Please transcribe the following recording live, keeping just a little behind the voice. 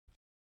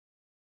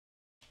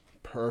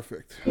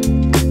Perfect. All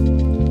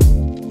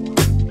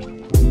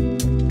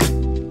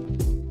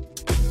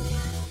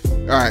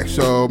right,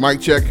 so mic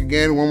check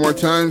again one more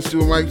time. Let's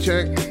do a mic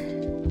check.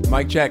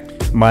 Mic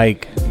check.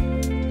 Mike.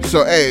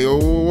 So, hey,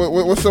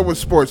 what's up with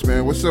sports,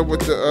 man? What's up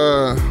with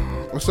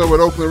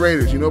Oakland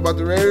Raiders? You know about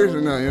the Raiders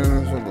or no? You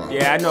don't know football?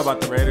 Yeah, I know about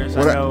the Raiders.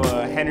 What I know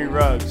Henry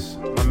Ruggs,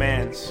 my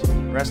man's.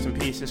 Rest in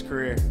peace, his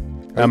career.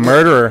 A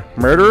murderer.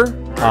 Murderer?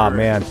 Oh,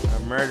 man. A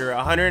murderer.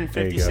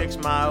 156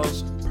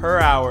 miles per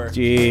hour.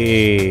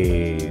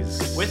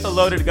 Jeez. With a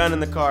loaded gun in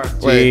the car.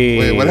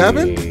 Wait, what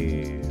happened?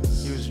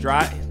 He was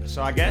dry.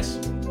 So I guess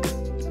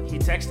he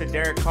texted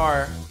Derek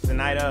Carr the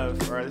night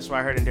of, or this is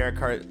what I heard in Derek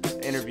Carr's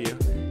interview.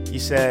 He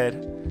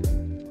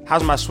said,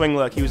 "How's my swing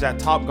look?" He was at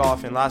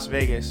Topgolf in Las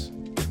Vegas.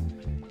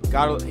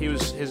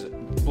 His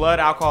blood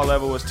alcohol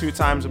level was 2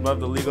 times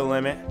above the legal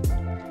limit.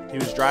 He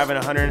was driving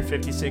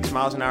 156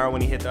 miles an hour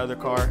when he hit the other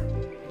car,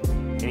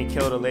 and he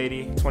killed a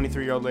lady,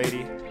 23-year-old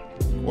lady.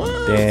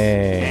 What?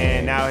 Dang.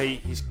 And now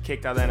he's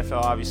kicked out of the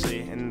NFL,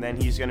 obviously, and then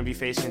he's going to be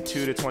facing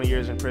 2 to 20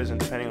 years in prison,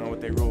 depending on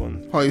what they rule.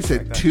 Oh, you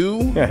said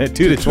 2? 2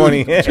 to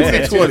 20. 2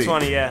 to 2 to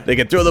 20, yeah. They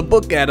could throw the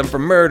book at him for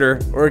murder,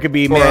 or it could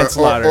be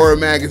manslaughter. Or a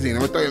magazine. I'm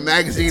going to throw you a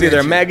magazine. It's either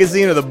a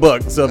magazine or the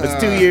book. So if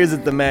it's 2 years,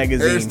 it's the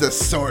magazine. There's the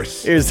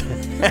source. Here's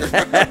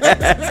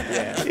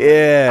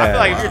yeah. I feel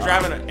like if you're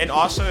driving, and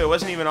also it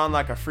wasn't even on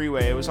like a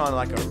freeway. It was on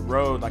like a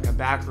road, like a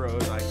back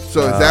road. Like.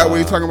 So is that what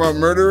you're talking about,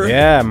 murderer?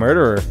 Yeah,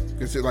 murderer.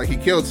 It's like he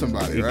killed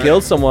somebody, He right?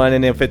 killed someone,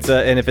 and if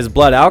his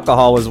blood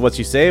alcohol was what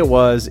you say it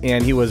was,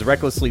 and he was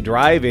recklessly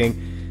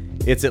driving,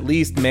 it's at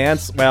least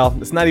well,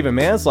 it's not even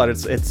manslaughter.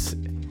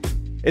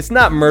 It's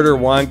not murder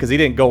one because he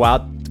didn't go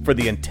out for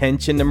the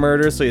intention to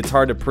murder, so it's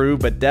hard to prove.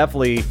 But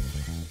definitely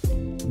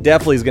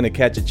is going to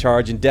catch a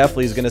charge, and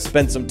definitely is going to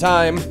spend some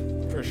time.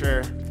 For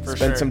sure.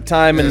 Spend some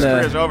time in his the.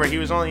 career's over. He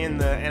was only in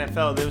the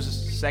NFL. This was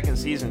his second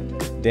season.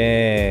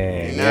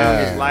 Dang. And now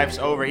his life's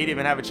over. He didn't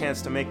even have a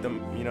chance to make the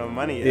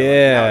money.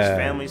 Yeah. Now his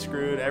family's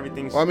screwed.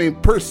 Everything's. Well, I mean,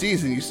 per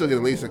season, you still get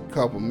at least a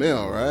couple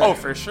mil, right? Oh,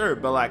 for sure.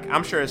 But like,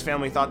 I'm sure his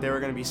family thought they were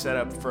going to be set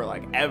up for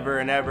like ever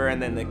and ever,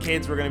 and then the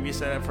kids were going to be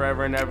set up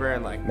forever and ever,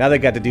 and like. Now they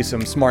got to do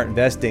some smart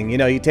investing.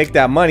 You take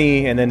that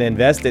money and then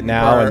invest it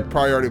now.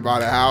 Probably already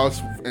bought a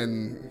house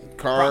and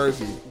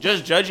cars.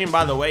 Just judging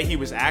by the way he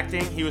was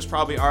acting, he was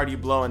probably already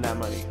blowing that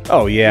money.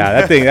 Oh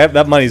yeah,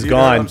 that money's you gone.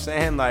 Know what I'm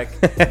saying? Like,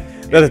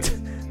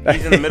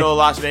 he's in the middle of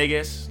Las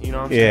Vegas. You know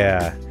what I'm saying?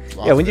 Yeah.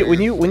 Yeah,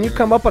 when you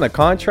come up on a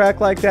contract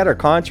like that or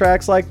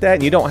contracts like that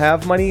and you don't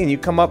have money and you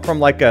come up from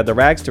like the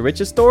rags to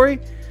riches story,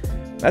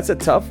 that's a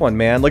tough one,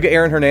 man. Look at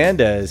Aaron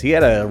Hernandez. He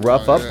had a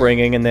rough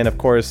upbringing, and then of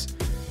course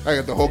I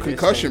got the whole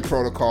concussion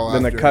protocol.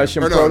 The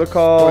concussion protocol.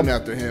 protocol. It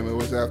wasn't after him. It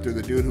was after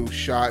the dude who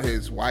shot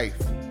his wife,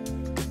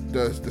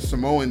 the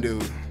Samoan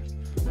dude.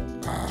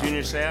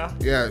 Junior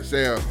Seau? Yeah,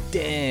 Seau.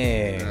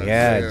 Dang.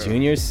 Yeah, Seau.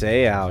 Junior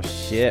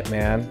Seau. Shit,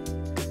 man.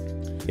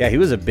 Yeah, he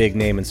was a big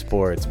name in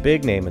sports.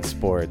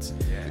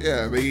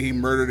 Yeah, maybe he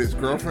murdered his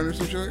girlfriend or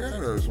something like that,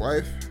 or his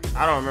wife.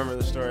 I don't remember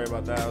the story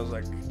about that. I was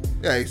like,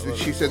 yeah,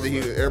 she said that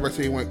everybody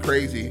said he went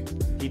crazy.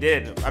 He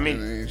did. I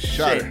mean, and he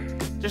shot her.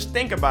 Just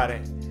think about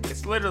it.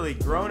 It's literally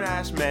grown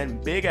ass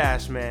men, big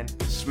ass men,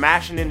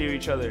 smashing into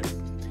each other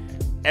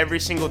every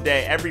single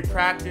day, every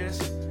practice,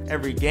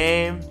 every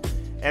game,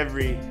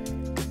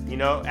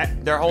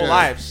 their whole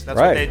lives. That's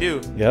what they do.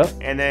 Yep.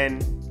 And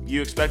then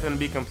you expect them to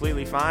be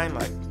completely fine?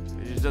 Like,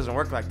 it just doesn't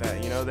work like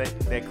that.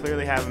 They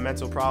clearly have a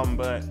mental problem,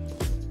 but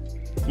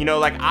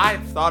like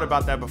I've thought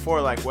about that before,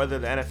 like whether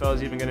the NFL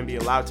is even going to be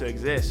allowed to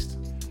exist.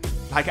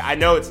 Like, I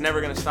know it's never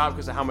going to stop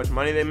because of how much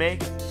money they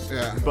make.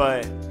 Yeah.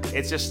 But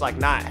it's just like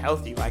not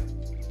healthy. Like,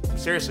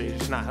 seriously, it's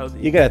just not healthy.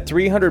 You got a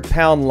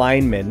 300-pound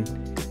lineman,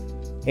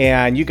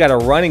 and you got a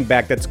running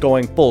back that's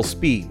going full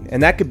speed,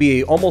 and that could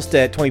be almost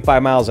at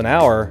 25 miles an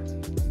hour,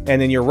 and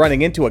then you're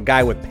running into a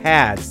guy with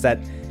pads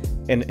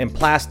and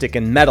plastic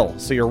and metal,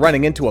 so you're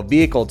running into a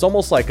vehicle. It's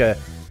almost like a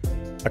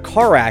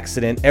car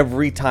accident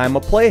every time a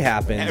play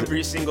happens.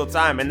 Every single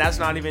time. And that's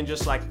not even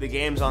just like the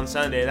games on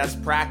Sunday. That's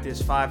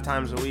practice 5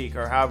 times a week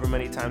or however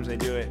many times they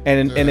do it.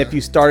 And if you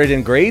started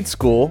in grade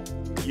school,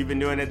 you've been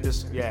doing it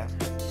it's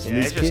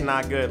just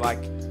not good. Like,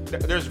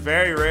 there's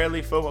very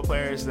rarely football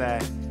players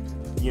that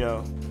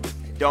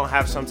don't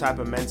have some type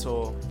of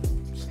mental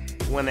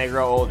when they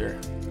grow older.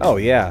 Oh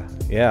yeah.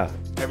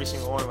 Every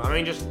single one of them. I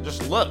mean,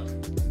 just look.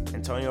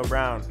 Antonio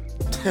Brown.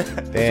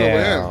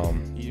 Damn.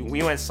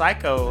 We went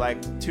psycho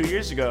like 2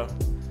 years ago.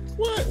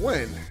 What?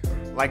 When?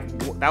 Like,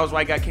 that was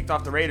why he got kicked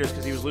off the Raiders,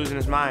 because he was losing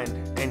his mind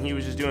and he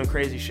was just doing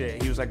crazy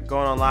shit. He was like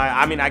going on live.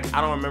 I mean, I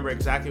don't remember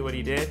exactly what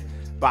he did,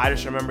 but I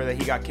just remember that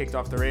he got kicked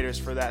off the Raiders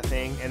for that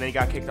thing, and then he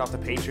got kicked off the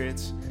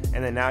Patriots,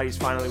 and then now he's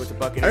finally with the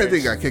Buccaneers. I didn't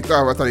think he got kicked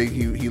off. I thought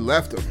he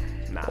left them.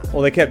 Nah.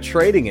 Well, they kept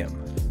trading him.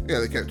 Yeah,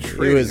 they kept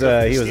trading him.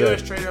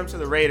 Steelers traded him to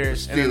the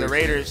Raiders, and then the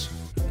Raiders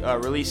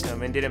released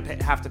him and didn't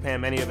have to pay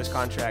him any of his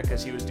contract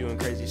because he was doing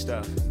crazy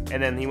stuff.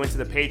 And then he went to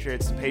the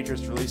Patriots. The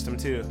Patriots released him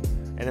too.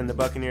 And then the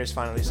Buccaneers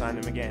finally signed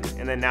him again.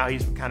 And then now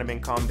he's kind of been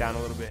calmed down a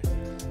little bit.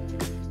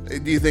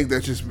 Do you think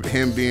that's just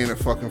him being a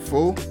fucking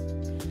fool?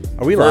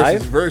 Are we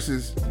live?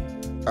 Versus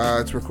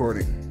It's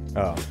recording.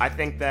 Oh. I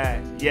think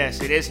that,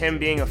 yes, it is him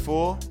being a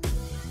fool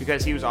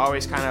because he was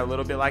always kind of a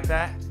little bit like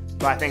that.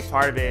 But I think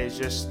part of it is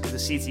just the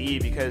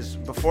CTE because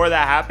before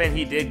that happened,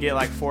 he did get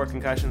like 4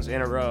 concussions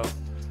in a row.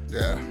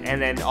 Yeah.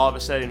 And then all of a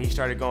sudden he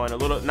started going a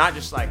little, not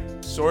just like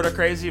sort of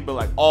crazy, but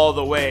like all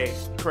the way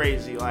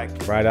crazy, like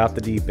Right off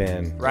the deep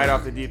end. right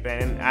off the deep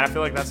end. And I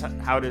feel like that's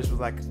how it is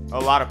with like a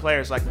lot of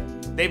players. Like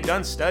they've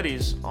done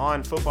studies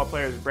on football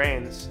players'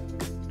 brains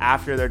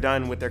after they're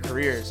done with their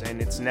careers,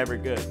 and it's never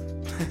good.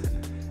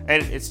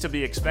 And it's to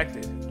be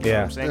expected. You know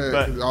what I'm saying? Yeah,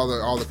 But 'cause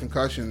all the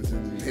concussions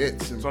and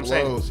hits and that's what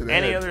I'm blows to saying. the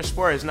Any head. other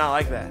sport is not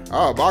like that.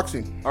 Oh,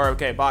 boxing. Or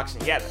okay,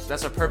 boxing. Yeah,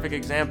 that's a perfect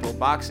example.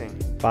 Boxing.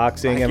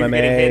 Boxing, Like, you're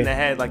getting hit in the MMA,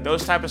 head. Like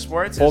those type of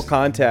sports. full is-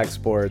 contact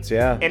sports,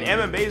 yeah. And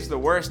MMA is the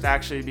worst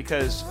actually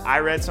because I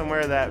read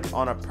somewhere that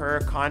on a per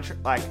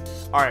contract, like,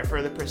 all right,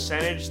 for the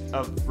percentage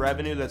of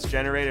revenue that's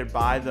generated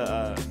by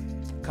the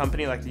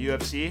company, like the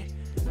UFC,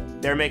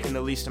 they're making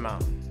the least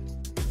amount.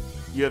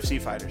 UFC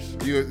fighters,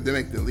 They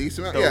make the least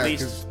amount. the Yeah,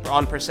 least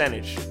on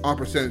percentage. on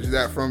percentage of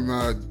that from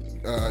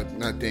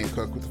not Dane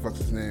Cook. What the fuck's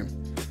his name?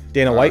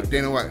 Dana White?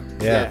 Dana White.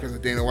 Yeah. Because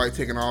of Dana White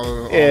taking all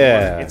the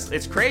Yeah.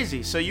 It's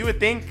crazy. So you would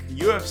think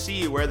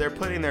UFC, where they're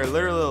putting their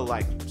literal,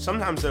 like,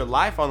 sometimes their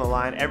life on the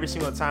line every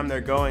single time they're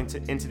going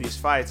into these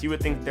fights, you would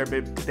think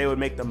they would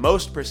make the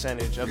most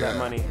percentage of that Yeah,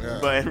 money. yeah.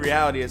 But in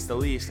reality, it's the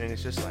least, and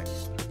it's just like,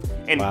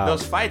 and Wow.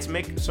 those fights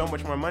make so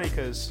much more money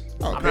because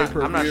I'm not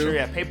pay-per-view. sure.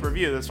 Yeah,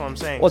 pay-per-view. That's what I'm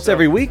saying. Well, it's So-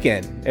 every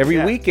weekend. Every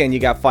Yeah. weekend you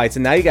got fights,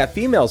 and now you got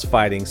females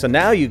fighting. So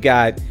now you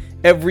got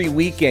every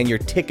weekend your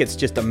tickets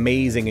just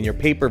amazing, and your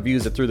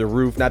pay-per-views are through the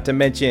roof. Not to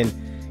mention,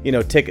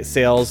 ticket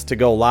sales to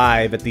go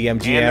live at the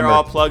MGM. And they're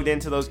all plugged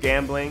into those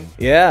gambling.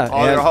 yeah,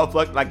 They're and- all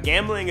plugged. Like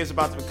gambling is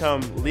about to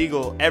become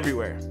legal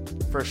everywhere,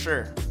 for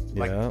sure.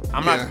 Like Yeah.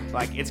 I'm Yeah. not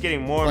like it's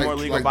getting more and more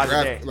legal by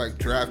the day. Like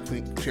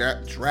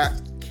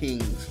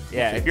DraftKings.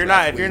 Yeah, if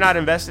you're not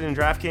invested in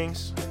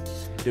DraftKings,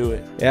 do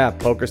it. yeah,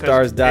 'Cause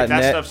PokerStars.net.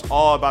 that stuff's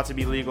all about to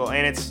be legal,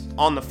 and it's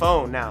on the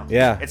phone now.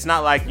 Yeah. It's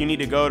not like you need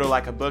to go to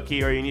like a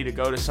bookie or you need to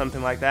go to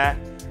something like that.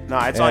 No,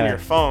 it's on Yeah. your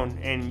phone,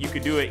 and you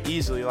could do it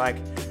easily. Like,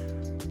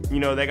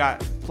 they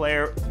got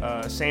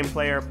same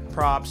player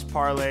props,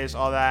 parlays,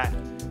 all that.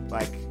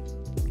 Like,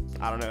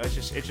 I don't know. It's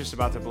just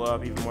about to blow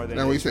up even more than.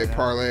 Then it we is say right now.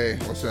 parlay.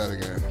 What's that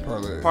again?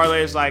 Parlay.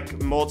 Parlay is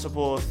like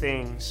multiple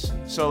things.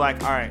 So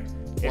like, all right,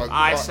 if Like,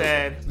 I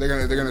said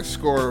they're gonna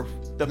score.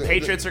 the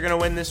Patriots are going to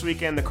win this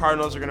weekend, the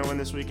Cardinals are going to win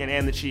this weekend,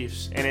 and the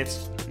Chiefs. And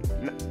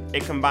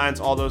it combines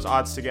all those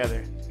odds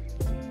together.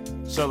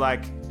 So,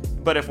 like,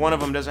 but if one of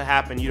them doesn't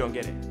happen, you don't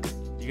get it.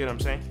 You get what I'm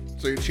saying?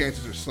 So your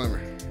chances are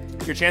slimmer.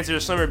 Your chances are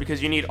slimmer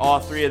because you need all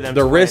 3 of them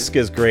The to risk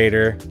win. is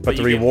greater, but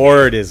the you get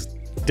reward is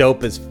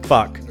dope as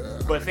fuck.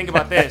 But think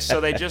about this. So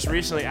they just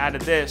recently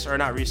added this, or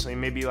not recently,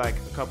 maybe like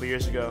a couple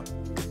years ago,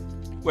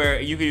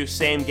 where you could do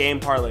same game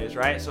parlays,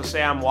 right? So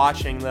say I'm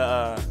watching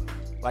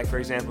like for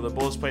example, the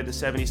Bulls played the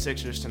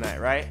 76ers tonight,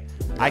 right?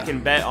 I can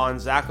bet on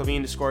Zach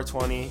LaVine to score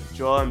 20,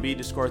 Joel Embiid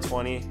to score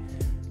 20,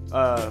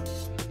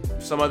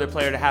 some other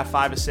player to have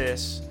 5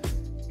 assists,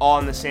 all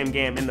in the same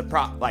game. In the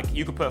prop, like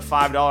you could put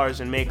 $5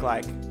 and make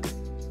like,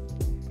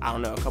 I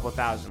don't know, a couple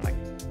thousand. Like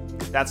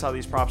that's how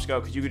these props go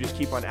because you could just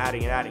keep on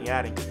adding and adding and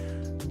adding.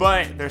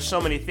 But there's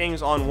so many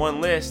things on one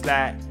list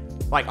that,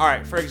 like, all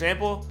right, for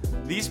example,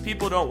 these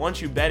people don't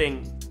want you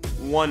betting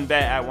one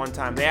bet at one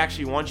time. They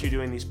actually want you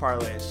doing these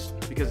parlays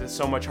because it's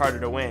so much harder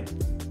to win.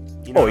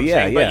 You know Oh, what I'm yeah,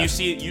 saying? yeah. But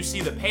you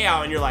see the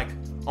payout and you're like,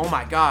 oh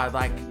my God,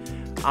 like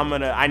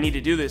I need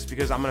to do this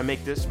because I'm gonna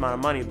make this amount of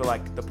money. But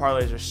like the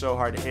parlays are so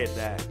hard to hit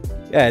that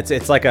Yeah,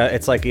 it's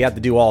like you have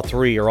to do all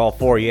 3 or all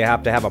 4. You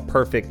have to have a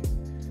perfect.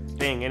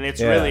 thing, and it's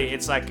Yeah. really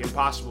it's like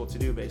impossible to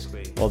do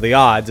basically. Well, the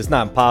odds. It's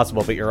not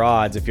impossible, but your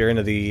odds, if you're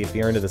into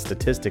the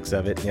statistics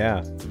of it, yeah.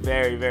 It's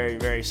very, very,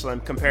 very slim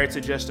compared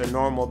to just a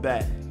normal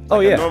bet. Oh,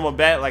 Like yeah. A normal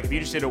bet, like if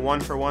you just did a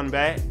 1-for-1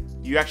 bet,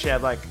 you actually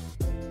have like,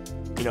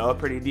 a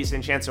pretty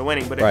decent chance of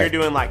winning. But if Right.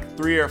 you're doing like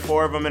 3 or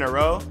 4 of them in a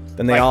row,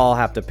 Then they like, all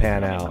have to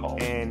pan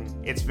out. and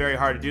it's very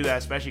hard to do that,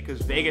 especially because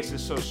Vegas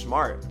is so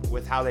smart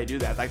with how they do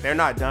that. Like they're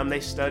not dumb;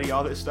 they study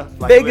all this stuff.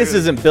 Like, Vegas literally.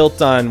 isn't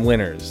built on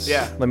winners.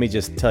 Yeah. Let me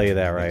just tell you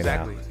that right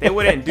exactly. now. They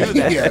wouldn't do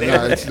that. Yeah, They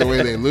no, would- it's the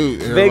way they lose.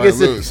 Vegas Everybody is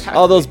lose.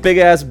 all those big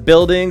ass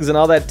buildings and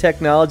all that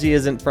technology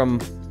isn't from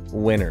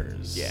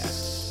winners. yeah,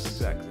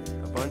 exactly.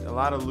 A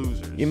lot of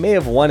losers. You may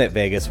have won at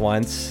Vegas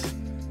once,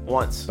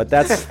 Once, but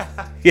that's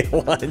yeah,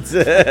 once.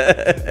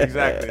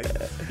 exactly.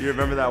 You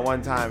remember that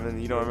one time,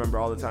 and you don't remember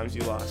all the times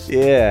you lost.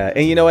 Yeah,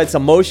 and it's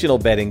emotional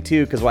betting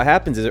too, because what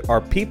happens is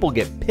our people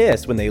get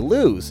pissed when they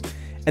lose,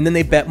 and then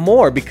they bet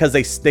more because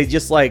they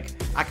just like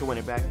I could win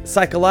it back.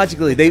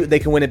 psychologically they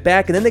can win it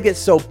back, and then they get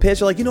so pissed.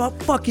 They're like, you know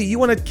what? Fuck you. You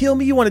want to kill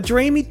me? You want to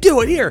drain me?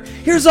 Do it.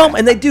 Here's all.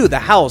 And they do the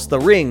house, the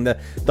ring, the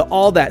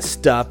all that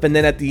stuff. And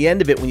then at the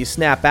end of it, when you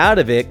snap out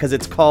of it, because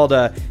it's called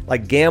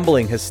like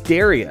gambling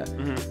hysteria,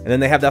 and then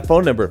they have that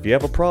phone number. If you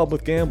have a problem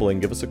with gambling,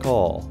 give us a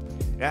call.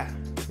 Yeah,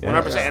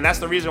 100%. And that's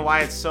the reason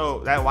why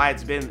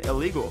it's been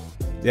illegal.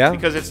 Yeah.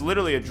 Because it's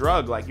literally a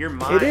drug. Like your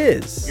mind. It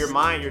is. Your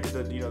mind,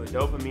 the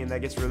dopamine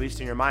that gets released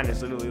in your mind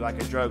is literally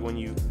like a drug when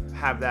you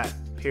have that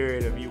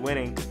period of you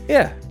winning.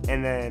 Yeah.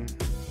 And then.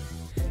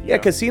 Yeah,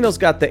 casinos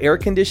got the air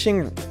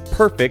conditioning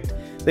perfect.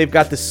 They've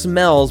got the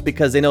smells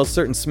because they know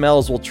certain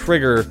smells will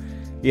trigger,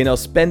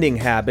 spending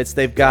habits.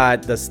 They've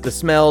got the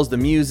smells, the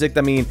music.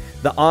 I mean,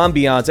 the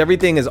ambiance.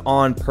 Everything is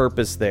on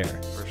purpose there.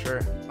 For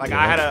sure. Like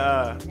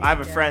I have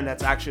a friend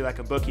that's actually like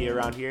a bookie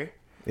around here.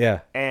 Yeah.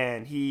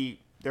 And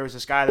there was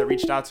this guy that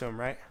reached out to him,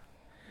 right?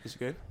 Is it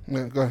good?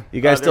 Yeah, go ahead. You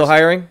guys still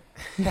hiring?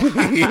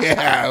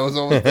 Yeah, I was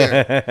almost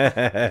there.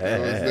 I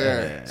was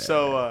there.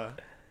 So,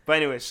 but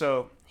anyway,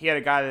 so he had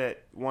a guy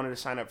that wanted to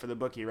sign up for the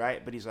bookie,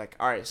 right? But he's like,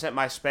 all right, set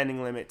my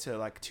spending limit to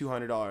like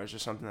 $200 or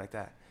something like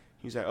that.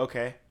 He's like,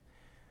 okay.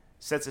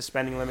 Sets his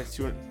spending limit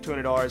to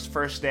 $200.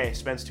 First day,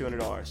 spends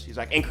 $200. He's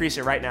like, increase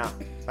it right now.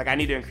 Like, I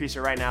need to increase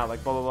it right now.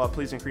 Like, blah, blah, blah.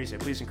 Please increase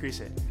it. Please increase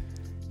it.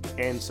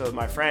 And so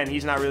my friend,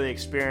 he's not really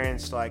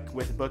experienced like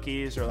with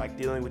bookies or like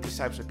dealing with these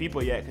types of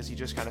people yet because he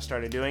just kind of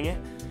started doing it.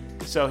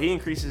 So he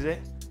increases it.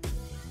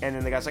 And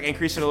then the guy's like,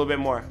 increase it a little bit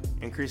more.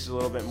 Increases a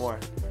little bit more.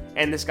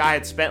 And this guy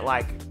had spent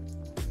like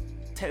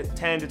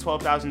 $10,000 to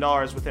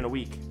 $12,000 within a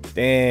week.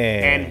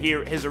 Damn.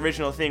 And his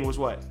original thing was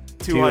what?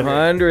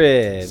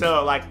 200.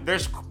 So like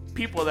there's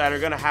people that are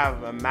going to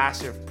have a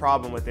massive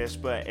problem with this,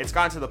 but it's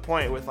gotten to the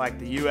point with like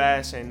the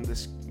US and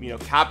this,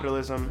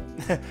 capitalism,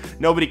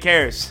 nobody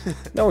cares.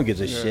 No one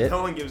gives a shit.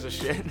 No one gives a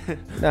shit.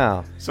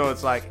 No. So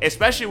it's like,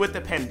 especially with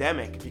the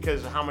pandemic,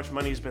 because of how much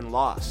money's been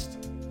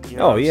lost. You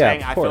know Oh, what I'm yeah,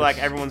 saying? of I feel course. like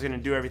everyone's going to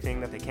do everything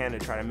that they can to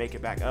try to make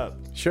it back up.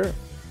 Sure.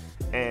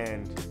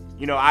 And,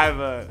 I have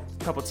a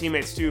couple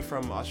teammates too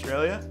from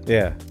Australia.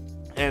 Yeah.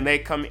 And they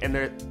come and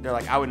they're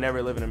like, I would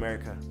never live in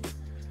America.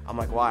 I'm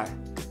like, why?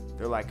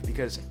 They're like,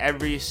 because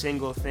every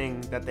single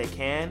thing that they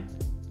can,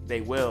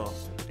 they will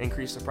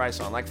increase the price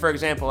on. Like, for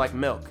example, like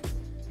milk.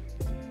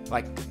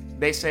 Like,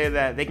 they say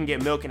that they can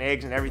get milk and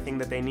eggs and everything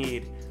that they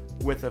need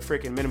with a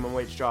freaking minimum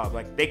wage job.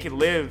 Like, they could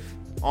live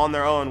on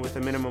their own with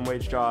a minimum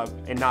wage job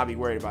and not be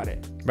worried about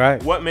it.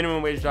 Right. What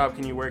minimum wage job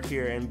can you work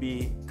here and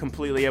be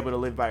completely able to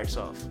live by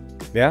yourself?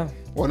 Yeah.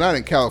 Well, not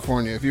in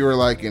California. If you were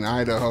like in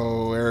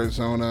Idaho,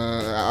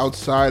 Arizona,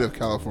 outside of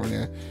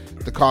California,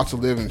 the cost of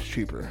living is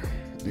cheaper.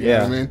 You know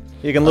what I mean?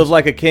 You can live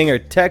like a king or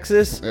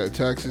Texas,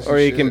 Texas, or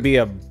you can be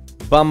a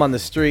bum on the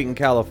street in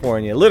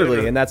California,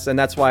 literally. And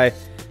that's why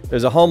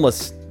there's a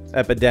homeless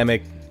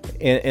epidemic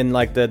in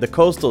like the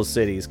coastal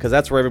cities, because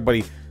that's where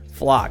everybody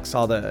flocks.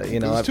 All the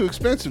It's too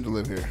expensive to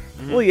live here.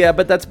 Well, yeah,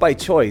 but that's by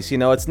choice.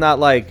 It's not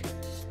like,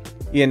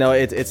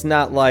 it's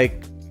not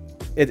like.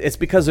 It's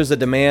because there's a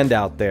demand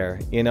out there,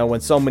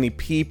 when so many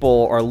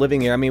people are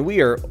living here. I mean,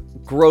 we are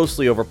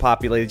grossly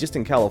overpopulated just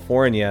in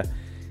California.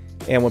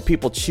 And when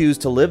people choose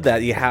to live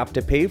that, you have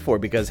to pay for it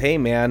because, hey,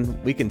 man,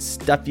 we can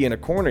stuff you in a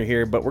corner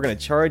here, but we're going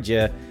to charge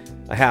you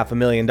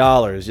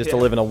 $500,000 just to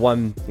live in a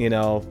one,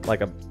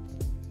 like a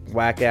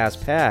whack-ass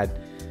pad.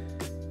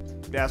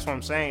 That's what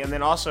I'm saying. And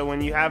then also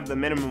when you have the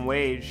minimum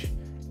wage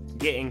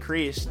get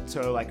increased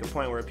to like a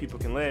point where people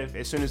can live,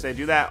 as soon as they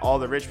do that, all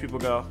the rich people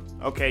go,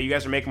 okay, you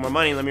guys are making more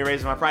money, let me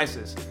raise my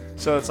prices.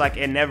 So it's like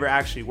it never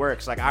actually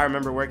works. Like I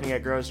remember working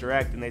at Grows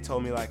Direct and they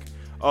told me like,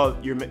 oh,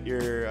 your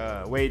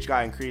wage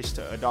got increased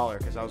to $1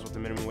 because that was what the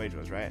minimum wage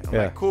was, right? I'm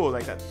like, cool,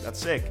 like that's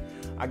sick.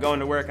 I go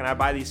into work and I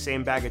buy these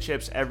same bag of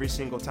chips every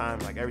single time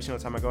I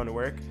go into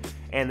work,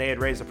 and they had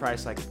raised the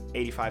price like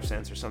 85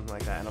 cents or something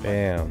like that. And I'm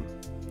Damn.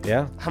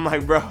 Yeah. I'm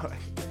like, bro,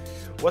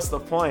 what's the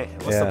point?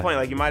 What's the point?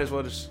 Like, you might as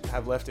well just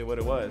have left it what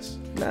it was.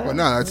 Nah. Well,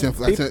 no,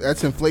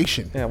 that's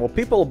inflation. Yeah, well,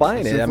 people are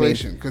buying It's it.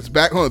 inflation. Because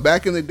back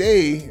in the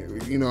day,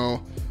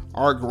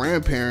 our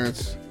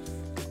grandparents,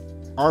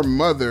 our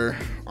mother,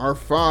 our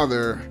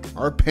father,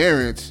 our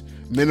parents,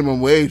 minimum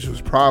wage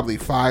was probably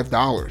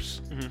 $5.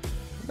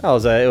 It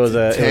was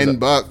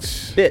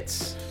 $10.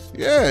 Bits.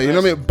 Yeah, you know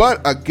what I mean?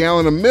 But a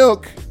gallon of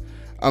milk,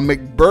 a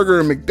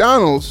McBurger at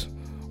McDonald's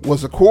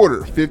was a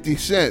quarter, 50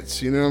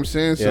 cents. You know what I'm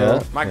saying? Yeah.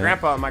 So My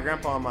grandpa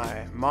on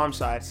my mom's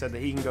side said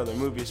that he can go to the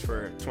movies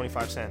for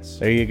 25 cents.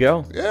 There you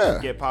go. yeah.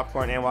 Get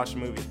popcorn and watch the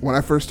movie. When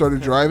I first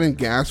started driving,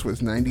 gas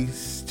was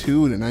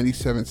 92 to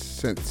 97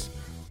 cents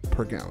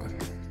per gallon.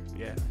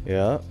 Yeah.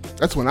 Yeah.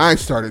 That's when I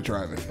started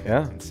driving.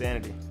 Yeah.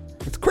 Insanity.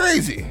 It's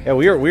crazy. Yeah,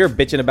 we were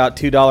bitching about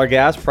 $2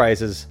 gas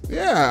prices.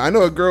 Yeah, I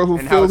know a girl who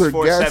And how filled it's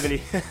her gas.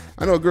 $4.70.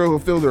 I know a girl who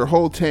filled her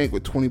whole tank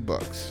with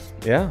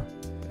 $20. Yeah.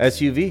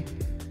 SUV.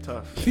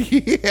 Tough.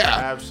 Yeah,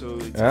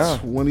 Absolutely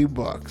tough. Yeah.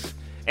 $20.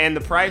 And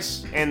the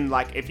price, and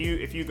like if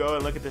you go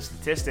and look at the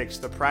statistics,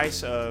 the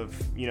price of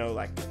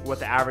like what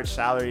the average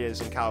salary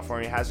is in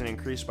California hasn't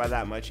increased by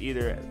that much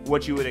either.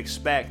 What you would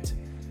expect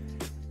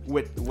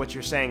with what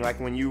you're saying, like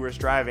when you were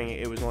driving,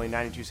 it was only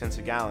 92 cents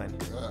a gallon.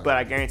 But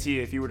I guarantee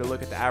you, if you were to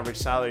look at the average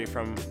salary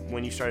from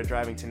when you started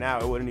driving to now,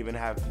 it wouldn't even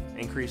have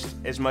increased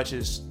as much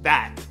as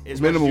that.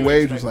 Minimum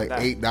wage was like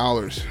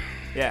 $8.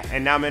 Yeah,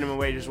 and now minimum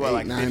wage is what,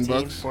 like $9,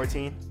 15,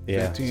 14?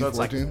 Yeah. 15, So it's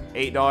 14.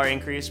 like $8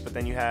 increase, but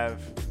then you have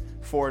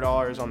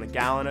 $4 on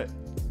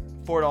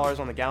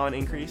the gallon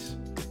increase.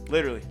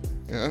 Literally.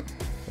 Yeah.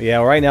 Yeah,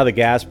 well, right now the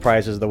gas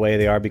prices the way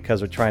they are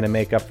because we're trying to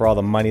make up for all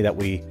the money that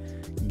we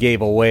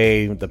gave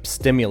away, the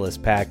stimulus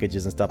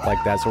packages and stuff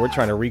like that. So we're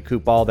trying to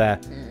recoup all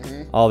that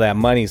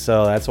money.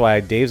 So that's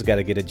why Dave's got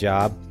to get a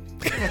job.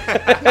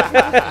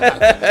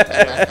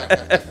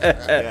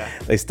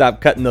 They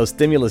stopped cutting those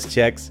stimulus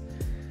checks.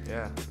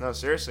 Yeah, no,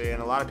 seriously,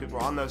 and a lot of people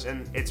are on those,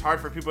 and it's hard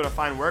for people to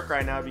find work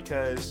right now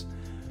because,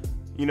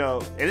 you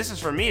know, and this is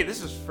for me,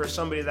 this is for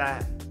somebody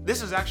that,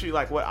 this is actually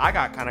like what I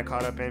got kind of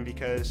caught up in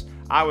because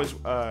I was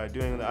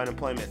doing the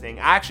unemployment thing.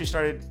 I actually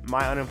started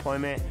my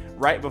unemployment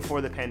right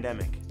before the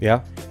pandemic.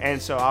 Yeah. And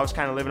so I was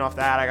kind of living off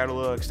that. I got a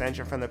little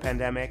extension from the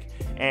pandemic,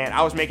 and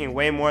I was making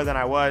way more than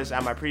I was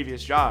at my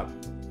previous job.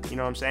 You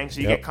know what I'm saying?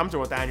 So you get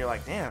comfortable with that, and you're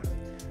like, damn,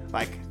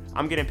 like,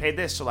 I'm getting paid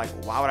this, so like,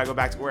 why would I go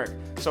back to work?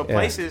 So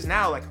places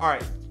now, like, all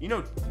right, you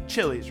know,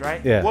 Chili's,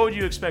 right? Yeah. What would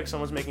you expect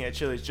someone's making at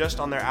Chili's just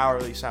on their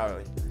hourly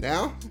salary?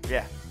 Now?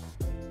 Yeah.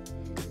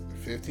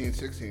 15,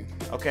 16.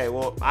 Okay,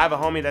 well, I have a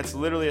homie that's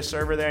literally a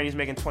server there, and he's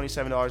making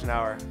 $27 an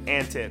hour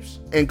and tips.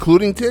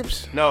 Including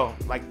tips? No,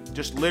 like,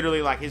 just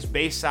literally, like, his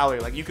base salary.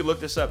 Like, you could look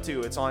this up,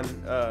 too. It's on,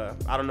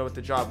 I don't know what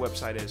the job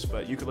website is,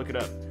 but you could look it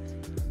up.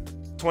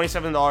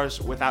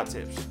 $27 without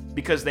tips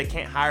because they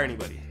can't hire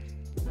anybody.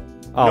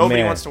 Oh,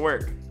 Nobody man. wants to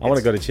work. I want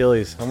to go to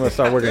Chili's. I'm going to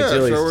start working at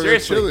Chili's.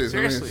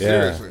 Seriously.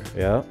 Seriously.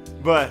 Yeah.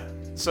 But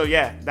so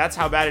yeah, that's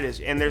how bad it is.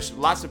 And there's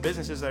lots of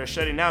businesses that are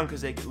shutting down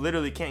because they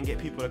literally can't get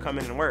people to come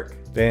in and work.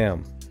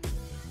 Damn.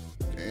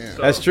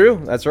 So, That's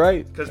true. That's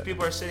right. Because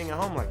people are sitting at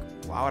home like,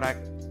 why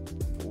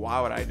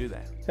would I do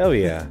that? Hell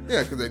yeah.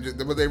 Yeah,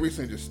 because they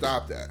recently just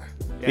stopped that.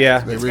 Yeah.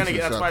 That's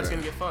why it's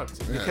gonna get fucked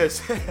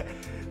because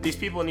these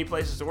people need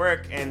places to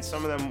work, and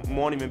some of them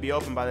won't even be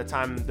open by the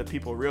time the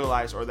people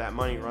realize or that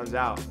money runs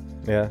out.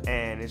 Yeah.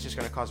 And it's just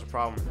gonna cause a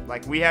problem.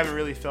 Like, we haven't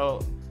really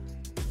felt.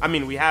 I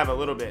mean, we have a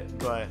little bit,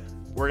 but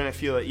we're gonna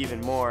feel it even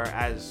more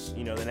as,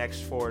 you know, the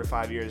next 4 to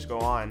 5 years go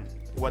on.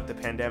 What the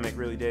pandemic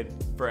really did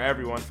for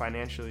everyone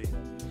financially.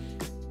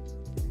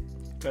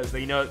 Because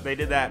they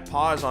did that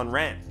pause on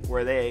rent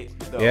where they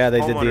did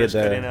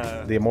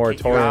the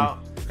moratorium,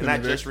 and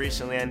that just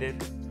recently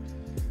ended.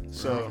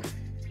 So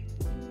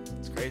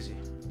it's crazy.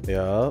 Yep.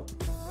 Well,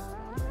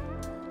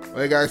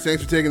 hey guys,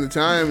 thanks for taking the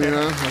time. You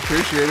know, I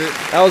appreciate it.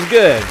 That was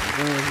good.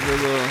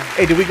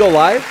 Hey, did we go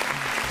live?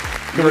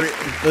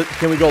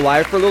 Can we go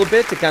live for a little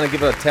bit to kind of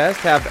give it a test?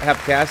 Have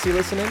Cassie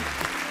listening?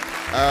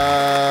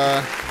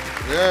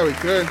 Yeah, we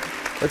could.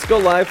 Let's go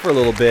live for a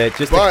little bit.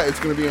 But it's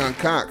going to be on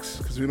Cox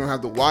because we don't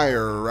have the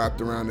wire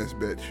wrapped around this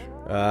bitch.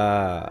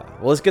 Well,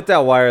 let's get that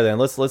wire then.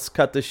 Let's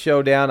cut this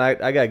show down. I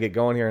got to get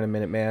going here in a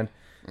minute, man.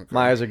 Okay.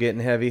 My eyes are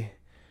getting heavy.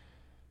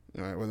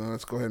 All right, well, then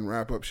let's go ahead and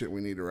wrap up shit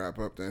we need to wrap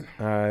up then.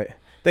 All right.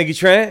 Thank you,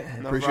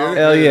 Trent. No Appreciate it.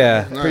 Hell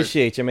yeah. Nice.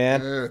 Appreciate you,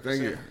 man. Yeah,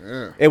 thank you.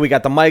 Yeah. Hey, we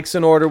got the mics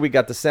in order. We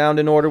got the sound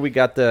in order. We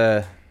got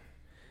the...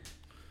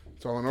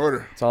 It's all in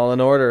order. It's all in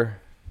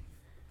order.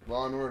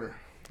 Law and order.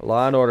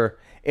 Law and order.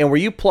 And were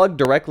you plugged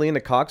directly into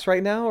Cox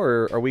right now,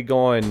 or are we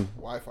going...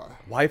 Wi-Fi.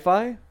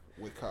 Wi-Fi?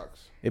 With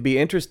Cox. It'd be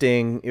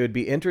interesting. It would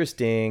be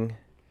interesting.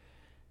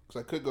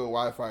 Because I could go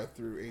Wi-Fi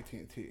through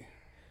AT&T.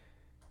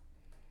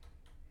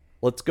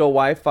 Let's go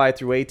Wi-Fi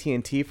through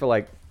AT&T for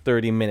like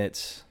 30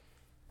 minutes.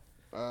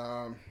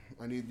 Do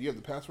you have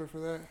the password for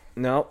that?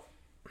 No.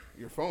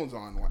 Your phone's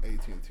on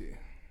AT&T.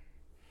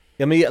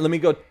 Let me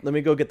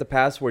go get the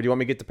password. Do you want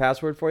me to get the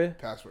password for you?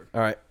 Password.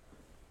 All right.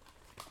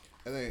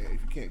 And then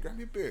if you can't, grab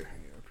me a beer.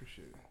 Yeah, I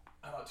appreciate it.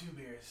 How about 2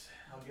 beers?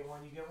 I'll get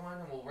one, you get one,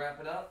 and we'll wrap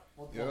it up.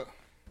 Yep.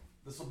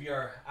 This will be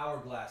our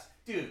hourglass.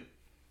 Dude.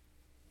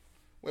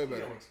 Way better.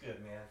 Studio looks good,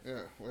 man.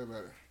 Yeah, way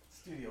better.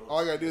 Studio looks All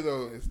I got to do,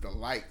 though, is the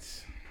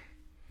lights.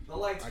 The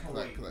lights can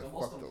wait. The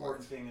most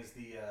important thing is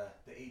the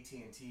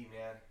AT&T,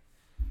 man.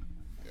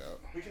 Yeah.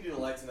 We can do the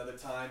lights another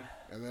time.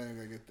 And then I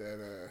gotta get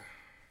that.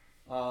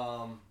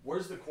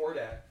 Where's the cord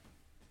at?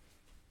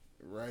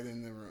 Right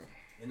in the room.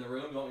 In the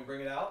room? You want me to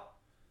bring it out?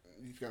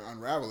 You just gotta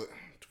unravel it.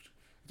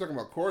 You're talking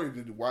about cord.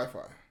 You did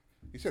Wi-Fi.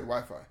 You said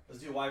Wi-Fi.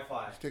 Let's do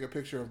Wi-Fi. Just take a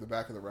picture of the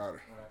back of the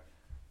router. All right.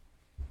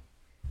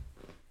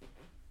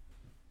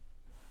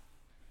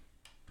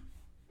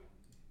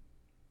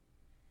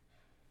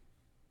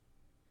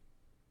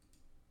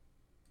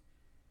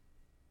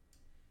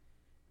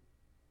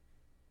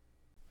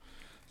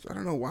 So I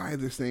don't know why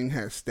this thing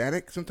has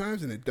static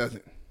sometimes and it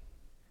doesn't.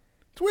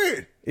 It's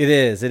weird. It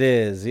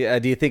is. Yeah,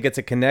 do you think it's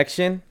a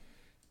connection?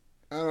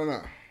 I don't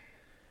know.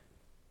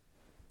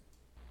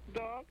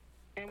 Dog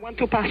and 1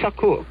 2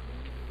 Pashakur.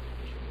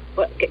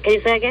 What, can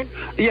you say again?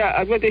 Yeah,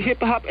 I went to hip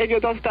hop and you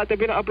don't start the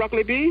winner of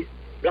broccoli beef.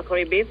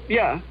 Broccoli beef?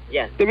 Yeah.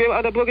 Yes. The winner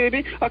of the broccoli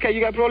beef. Okay,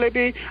 you got broccoli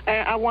beef,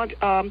 and I want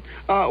one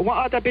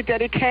other Big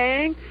Daddy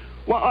Kane,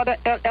 one other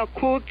LL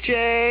Cool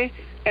J,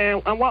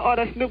 and one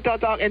other Snoop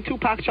Dogg and 2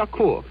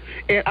 Shakur.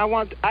 And I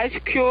want ice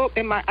cube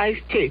in my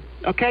iced tea.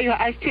 Okay, you have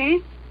iced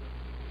tea?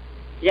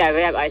 Yeah,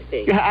 we have iced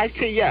tea. You have iced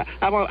tea, yeah.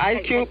 I want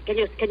ice cube. Can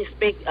you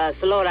speak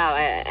slow down?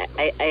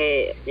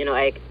 I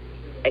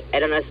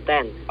don't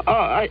understand. Oh,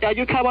 are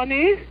you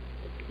Taiwanese?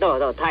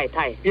 No,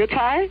 Thai. You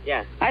Thai?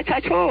 Yeah. I Thai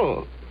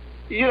too.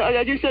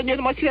 You said you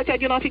don't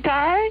speak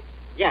Thai?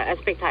 Yeah,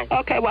 I speak Thai.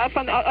 Okay, well, I'm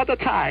from the other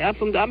Thai. I'm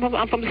from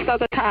the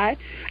southern Thai,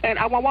 and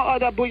I want one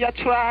other Booyah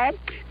Tribe,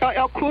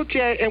 LL Cool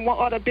J, and one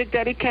other Big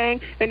Daddy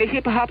Kane, and the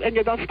hip hop and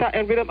you don't stop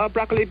and rhythm of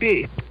Broccoli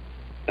B.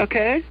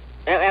 Okay?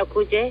 LL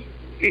Cool J?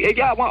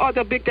 Yeah, I want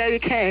other Big Daddy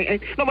Kane. And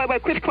no,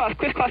 wait,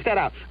 crisscross that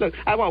out. Look,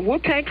 I want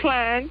Wu-Tang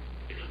Clan,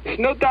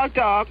 Snoop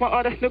Dogg, one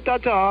other Snoop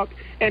Dogg,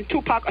 and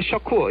Tupac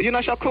Shakur. You know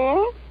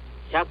Shakur?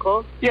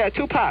 Shakur? Yeah,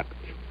 Tupac.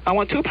 I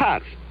want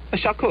Tupac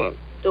Shakur.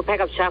 2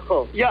 pack of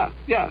charcoal. Yeah.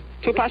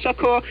 Tupac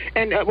Shakur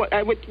and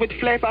with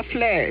Flavor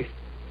Flav.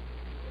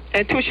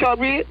 And 2 short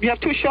ribs. You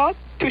have 2 short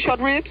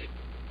ribs?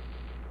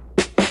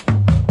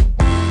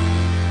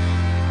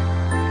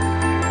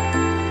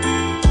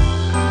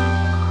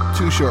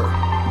 Too short.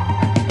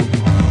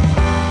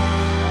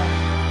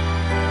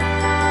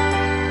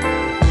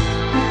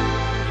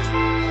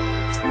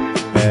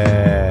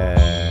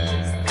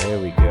 There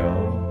we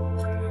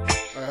go.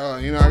 Hold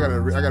on, you know, I gotta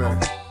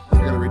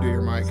redo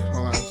your mic.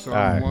 Hold on. So All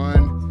right.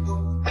 one.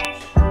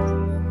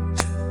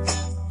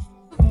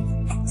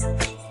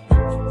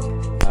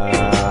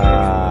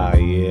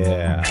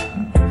 Yeah.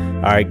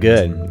 All right,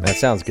 good. That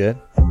sounds good.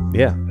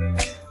 Yeah.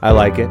 I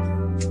like it.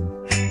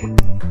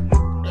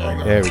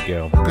 There we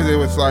go. Because it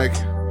was like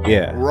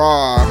Yeah.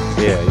 raw.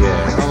 Yeah.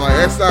 I'm like,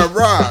 that's not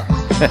raw.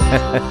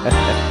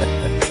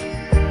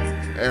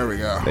 There we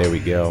go. There we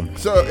go.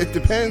 So it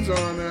depends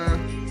on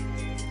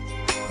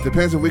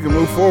if we can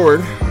move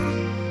forward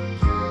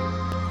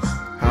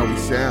how we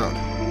sound.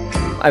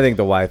 I think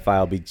the Wi-Fi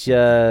will be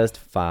just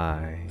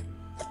fine.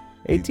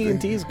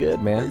 AT&T is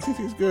good, man.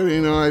 AT&T's good.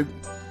 You know,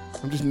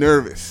 I'm just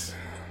nervous.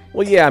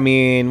 Well, yeah. I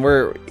mean,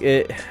 we're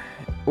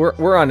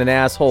on an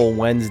asshole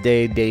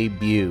Wednesday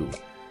debut.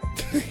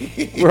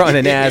 We're on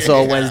an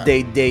asshole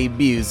Wednesday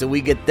debut, so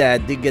we get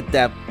that internet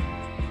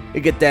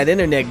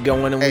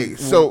going. And Hey,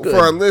 so for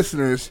our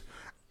listeners,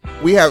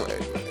 we have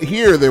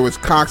here. There was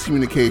Cox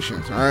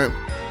Communications. All right,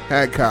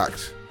 had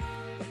Cox.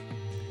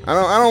 I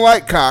don't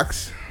like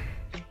Cox.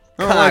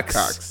 I don't like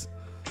Cox.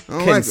 I don't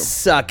can like 'em.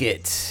 suck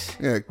it.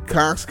 Yeah,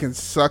 Cox can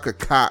suck a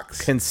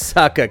Cox. Can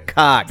suck a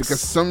Cox.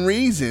 Because for some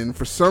reason,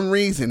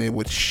 it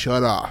would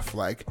shut off.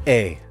 Like,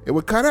 Hey, it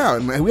would cut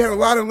out. And we had a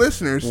lot of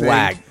listeners saying,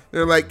 Wag.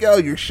 they're like, yo,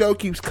 your show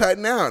keeps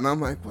cutting out. And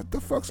I'm like, what the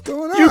fuck's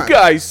going on? you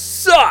guys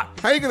suck.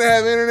 How you going to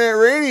have internet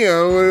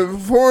radio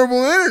with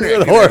horrible internet?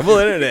 With horrible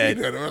internet.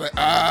 You know, we're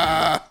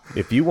like,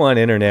 If you want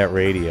internet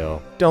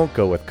radio, don't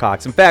go with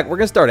Cox. In fact, we're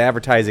gonna start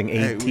advertising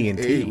AT&T.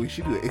 Hey, we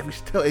should do it. We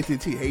should tell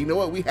AT&T, hey, you know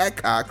what? We had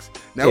Cox.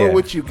 Now Yeah. we're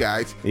with you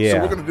guys. Yeah. So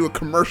we're going to do a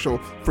commercial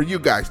for you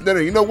guys. No,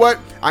 you know what?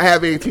 I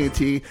have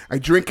AT&T. I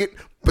drink it,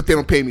 but they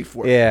don't pay me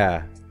for it.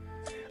 Yeah,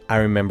 I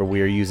remember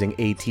we were using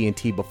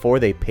AT&T before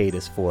they paid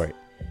us for it.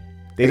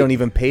 They don't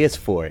even pay us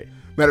for it.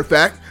 Matter of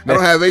fact, I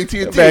don't have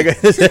AT&T.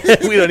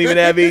 We don't even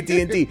have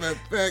AT&T. Matter of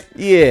fact,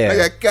 Yeah. I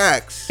got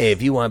Cox. Hey,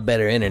 if you want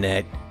better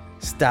internet,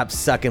 stop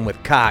sucking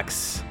with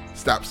Cox.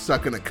 Stop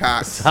sucking a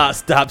Cox.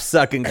 Stop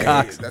sucking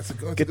Cox. that's a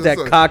good- Get that's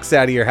that a- Cox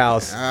out of your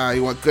house.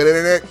 You want good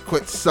internet?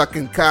 Quit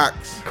sucking Cox.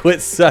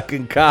 Quit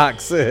sucking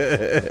Cox.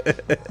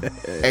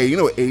 Hey, you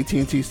know what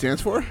AT&T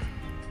stands for?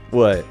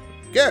 What?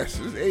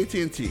 Guess. It's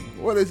AT&T.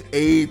 What is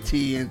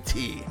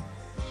AT&T?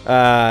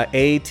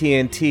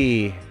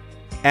 AT&T.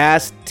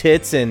 Ass,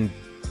 tits, and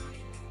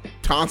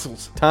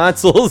Tonsils.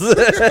 tonsils.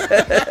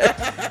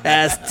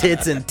 Ass,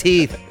 tits, and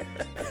teeth.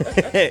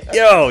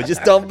 Yo,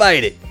 just don't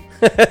bite it.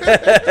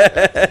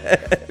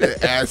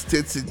 Ass,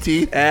 tits, and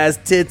teeth. Ass,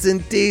 tits,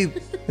 and teeth.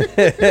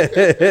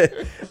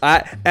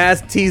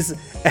 Ass,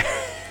 teeth.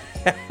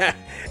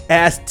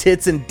 Ass,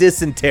 tits, and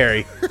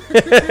dysentery.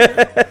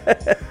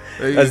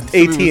 That's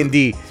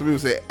AT&D. Some people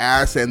say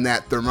ass and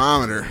that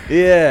thermometer.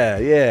 Yeah.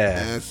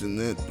 Ass and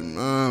that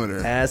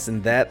thermometer. Ass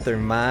and that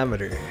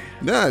thermometer.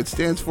 No, it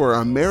stands for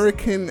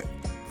American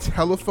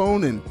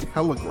Telephone and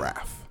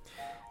Telegraph.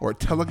 Or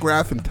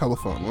Telegraph and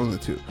Telephone, one of the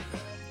two.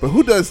 But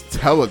who does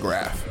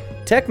telegraph?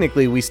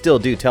 Technically, we still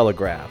do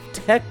telegraph.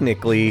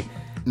 Technically,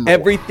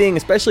 everything,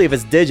 especially if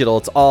it's digital,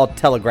 it's all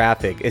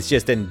telegraphic. It's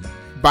just in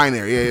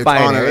Binary, yeah. It's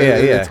Binary, on or, yeah.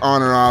 It's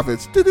on or off.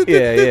 It's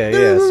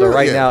yeah. So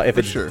right Yeah, now, if for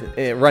it's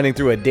sure. running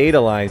through a data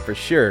line, for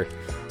sure.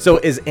 So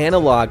is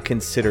analog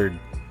considered,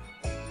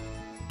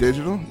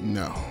 Digital?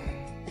 No.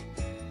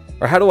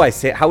 or how do I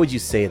say? How would you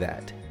say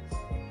that?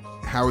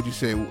 How would you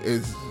say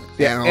is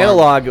Yeah,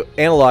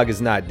 analog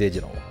is not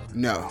digital.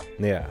 No.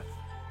 Yeah.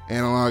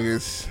 Analog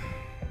is.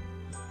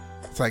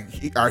 It's like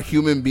are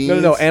human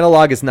beings. No.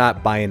 Analog is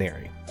not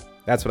binary.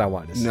 That's what I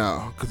wanted to say.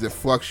 No, because it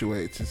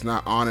fluctuates. It's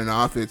not on and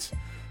off. It's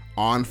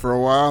on for a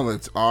while.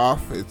 It's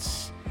off.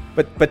 It's.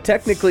 But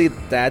technically,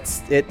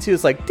 that's it too.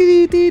 It's like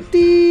dee dee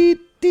dee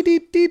dee dee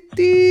dee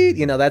dee.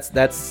 You know,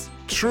 that's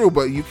True,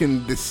 but you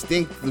can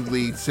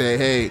distinctively say,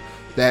 hey,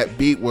 that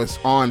beat was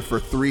on for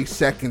 3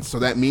 seconds, so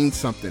that means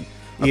something.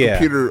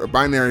 A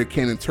binary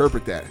can't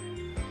interpret that.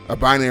 A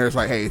binary is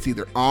like, hey, it's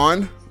either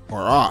on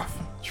or off.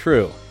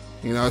 true.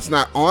 You know, it's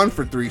not on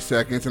for 3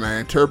 seconds, and I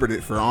interpret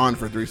it for on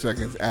for 3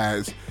 seconds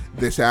as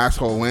this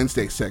Asshole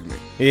Wednesday segment.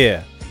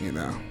 Yeah. You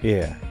know?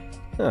 Yeah.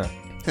 Huh.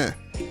 Huh.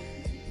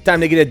 Time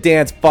to get a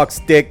dance, fuck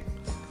stick.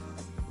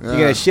 You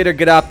gonna shit or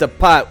get off the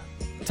pot?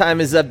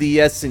 Time is of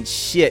the essence.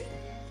 Shit.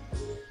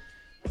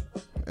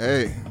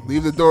 Hey,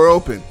 leave the door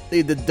open.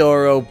 Leave the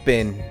door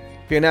open.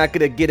 If you're not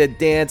gonna get a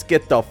dance,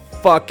 get the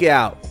fuck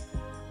out.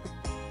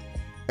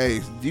 Hey,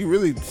 do you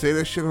really say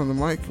that shit on the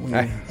mic? When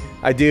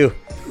I do.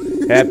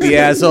 Happy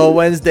Asshole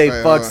Wednesday,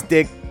 Right, fuck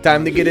stick.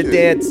 Time to get a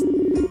dance.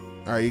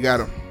 All right, you got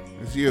him.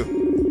 It's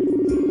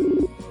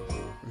you.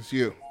 It's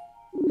you.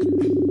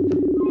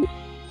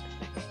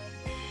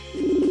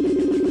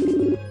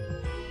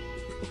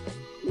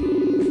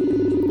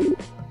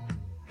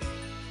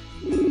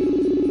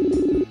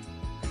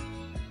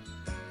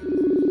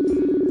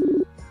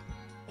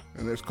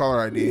 And there's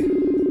caller ID.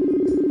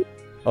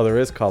 Oh, there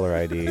is caller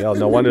ID. Oh,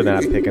 no wonder they're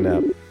not picking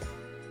up.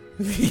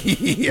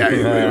 Yeah,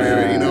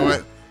 wait. You know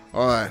what?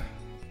 Hold on.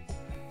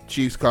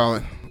 Chief's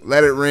calling.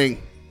 Let it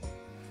ring.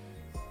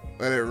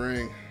 Let it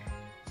ring.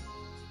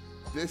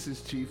 This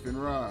is Chief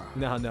and Raw.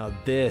 No,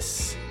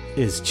 this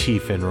is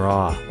Chief and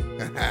Raw.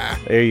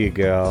 There you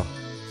go.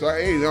 So,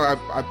 hey,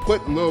 I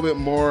put a little bit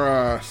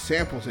more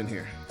samples in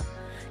here.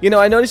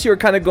 I noticed you were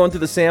kind of going through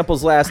the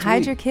samples last Hide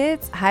week. your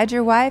kids, hide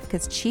your wife,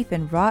 because Chief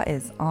and Raw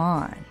is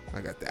on.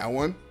 I got that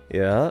one.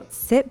 Yeah.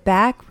 Sit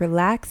back,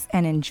 relax,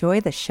 and enjoy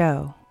the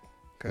show.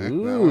 Okay, that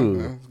Ooh. one.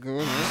 That's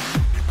good.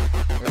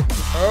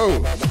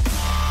 Oh.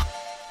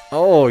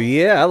 Oh,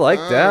 yeah, I like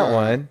that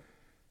one.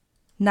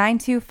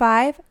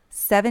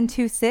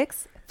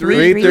 925-726-3362.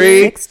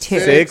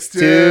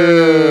 3362. It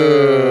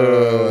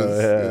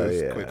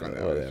was quick on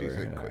that one. She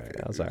said quick.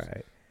 That was all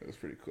right. It was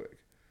pretty quick.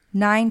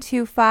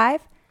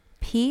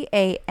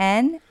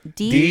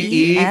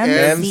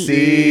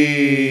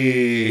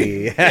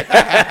 925-PANDEMC.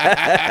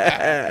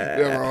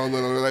 They were all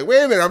little. They're like,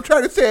 wait a minute, I'm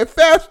trying to say it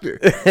faster.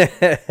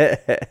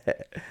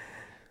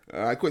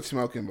 I quit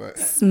smoking, but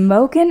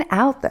Smoking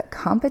out the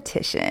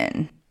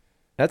competition.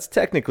 That's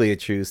technically a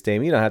true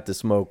statement. You don't have to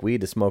smoke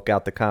weed to smoke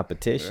out the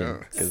competition.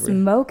 Yeah. 'Cause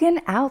Smoking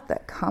out the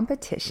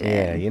competition.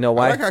 yeah, you know I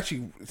why? like how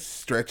she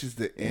stretches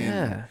the end.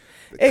 Yeah.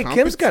 The Hey,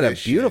 Kim's got a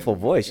competition. beautiful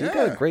voice. She's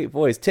got a Yeah. great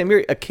voice. Tim,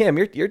 you're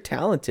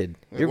talented.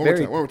 Wait, You're one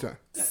very more time.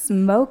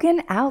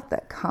 Smoking out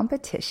the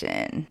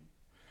competition.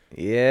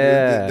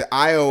 yeah. The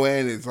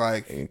ION is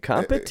like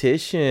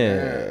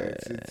Competition.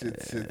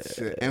 It's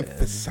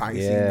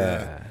emphasizing Yeah.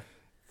 the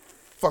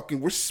fucking.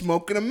 We're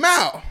smoking them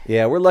out.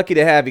 Yeah, we're lucky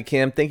to have you,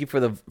 Kim. Thank you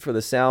for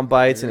the sound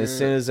bites. And as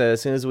soon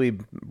as we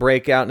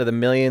break out into the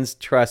millions,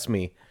 trust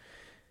me,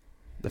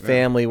 the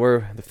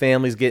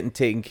family's getting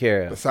taken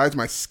care of. Besides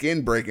my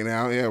skin breaking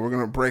out, yeah, we're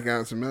gonna break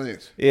out some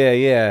millions.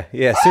 Yeah.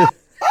 Soon,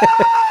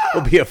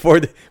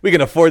 we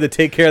can afford to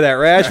take care of that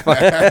rash.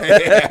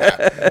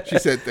 Yeah. She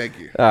said thank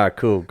you.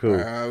 Cool. We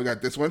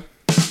got this one.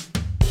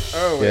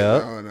 Oh wait,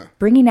 Yeah. no.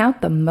 Bringing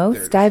out the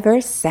most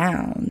diverse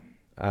sound.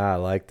 I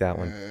like that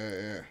one.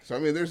 Yeah. So I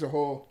mean, there's a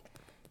whole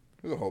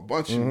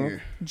bunch in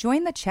here.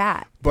 Join the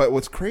chat. But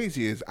what's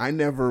crazy is I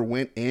never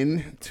went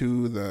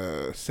into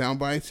the sound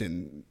bites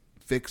and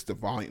fixed the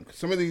volume.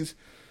 Some of these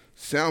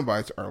sound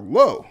bites are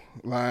low,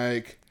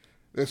 like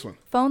this one.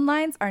 Phone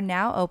lines are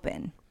now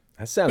open.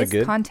 That sounded This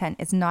good. content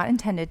is not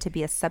intended to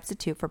be a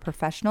substitute for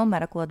professional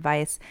medical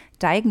advice,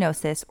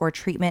 diagnosis, or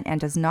treatment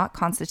and does not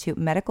constitute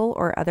medical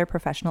or other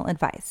professional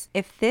advice.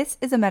 If this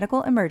is a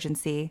medical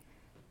emergency,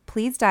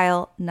 please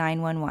dial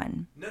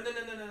 911. No.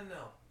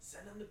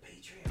 Send them to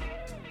Patreon.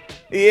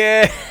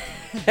 Yeah.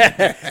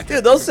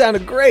 Dude, those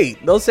sounded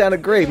great.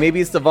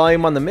 Maybe it's the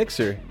volume on the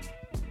mixer.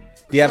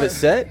 Do you have it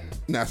set?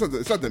 No,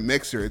 it's not the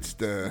mixer. It's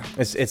the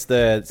It's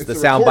the the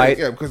sound recording. bite.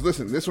 Yeah, because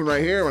listen, this one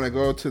right here. When I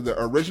go to the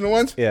original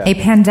ones, Yeah. A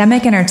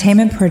Pandemic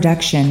Entertainment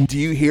production. do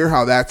you hear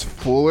how that's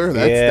fuller?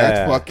 That's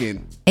Yeah.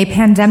 fucking. A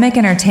Pandemic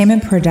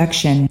Entertainment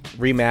production.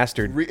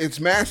 Remastered. It's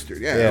mastered.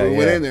 Yeah, Yeah, I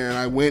went yeah. in there and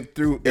I went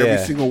through every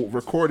Yeah. single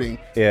recording.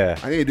 Yeah.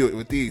 I need to do it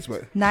with these,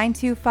 but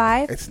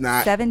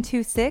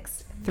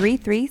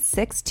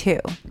 925-726-3362.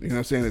 you know what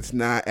I'm saying? It's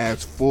not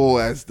as full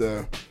as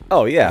the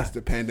Oh yeah.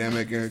 the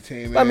Pandemic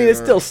Entertainment. I mean, it or-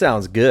 still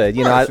sounds good.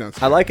 You Oh, know, it I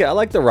sounds like it. I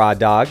like the raw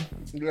dog.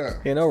 Yeah,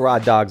 You know, raw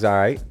dog's all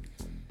right.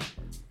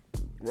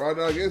 Raw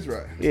Dog is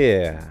right.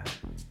 Yeah.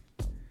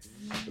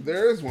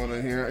 There is one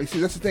in here. You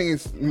see, that's the thing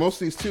is most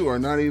of these two are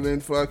not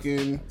even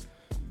fucking.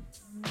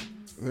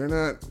 They're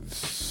not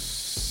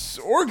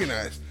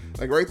organized.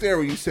 Like right there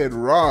where you said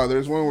raw,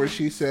 there's one where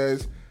she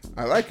says,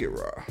 "I like it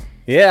raw."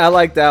 Yeah, I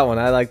like that one.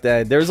 I like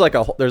that. There's like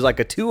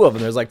a two of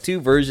them. There's like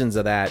two versions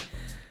of that.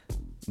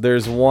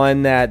 There's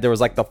one that there was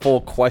like the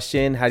full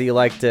question, how do you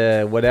like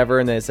to whatever,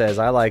 and then it says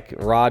I like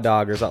raw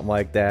dog or something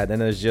like that. Then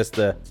there's just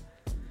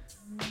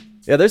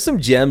there's some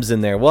gems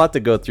in there. We'll have to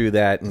go through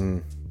that,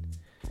 and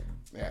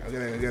Yeah,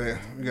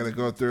 we gotta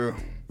go through.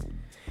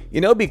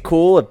 it'd be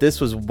cool if this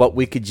was what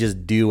we could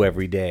just do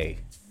every day.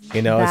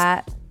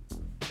 That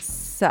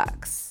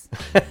sucks.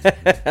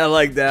 I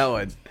like that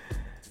one.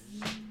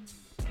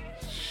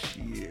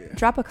 Yeah.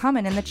 Drop a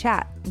comment in the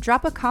chat.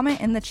 Drop a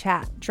comment in the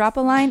chat. Drop a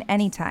line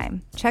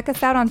anytime. Check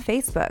us out on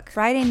Facebook.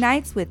 Friday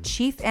nights with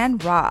Chief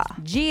and Raw.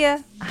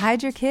 Gia,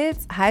 hide your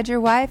kids, hide your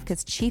wife,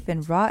 because Chief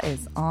and Raw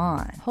is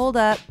on. Hold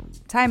up.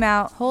 Time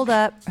out. Hold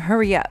up.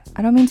 Hurry up.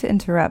 I don't mean to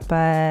interrupt.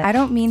 I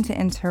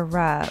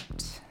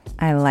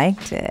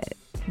liked it.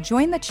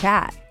 Join the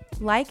chat.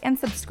 Like and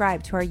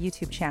subscribe to our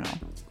YouTube channel.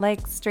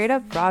 Like straight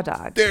up Raw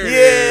Dog. There it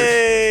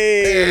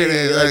Yay! is. There it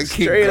is. Like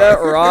Keep straight going. up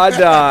Raw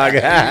Dog.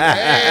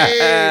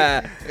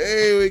 Hey,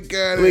 we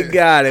got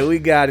it. We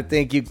got it.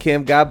 Thank you,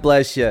 Kim. God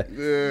bless you. Yeah,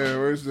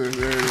 where's the?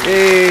 There it is.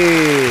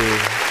 Hey.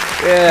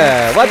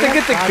 Yeah, we'll have to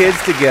get the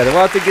kids together.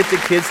 We'll have to get the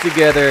kids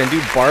together and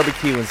do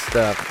barbecue and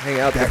stuff. Hang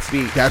out at the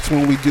beach. That's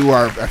when we do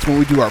our. That's when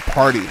we do our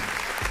party.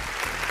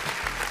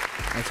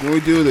 That's when we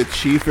do the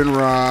Chief and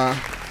Raw.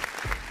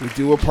 We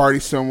do a party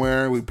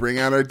somewhere. We bring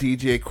out our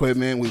DJ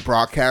equipment. We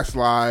broadcast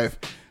live.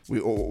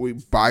 We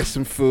buy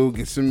some food,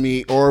 get some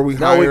meat, or we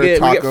hire a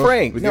taco. We get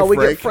Frank. We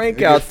get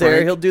Frank out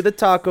there. He'll do the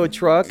taco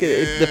truck.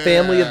 Yeah. The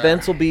family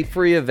events will be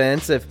free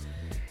events if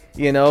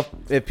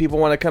people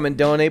want to come and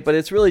donate. But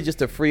it's really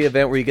just a free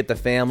event where you get the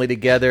family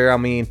together. I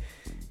mean,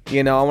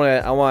 I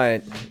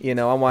want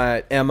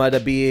Emma to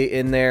be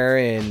in there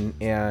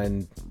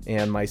and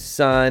my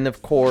son,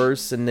 of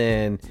course, and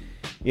then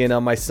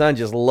my son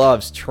just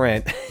loves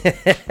Trent.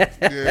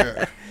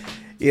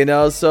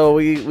 Yeah. So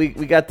we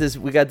got this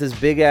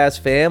big ass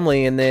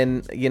family, and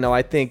then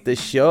I think the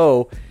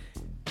show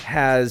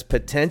has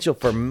potential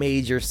for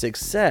major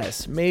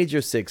success. I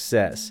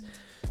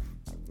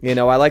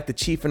like the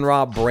Chief and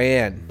Raw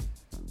brand,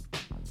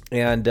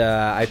 and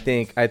I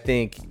think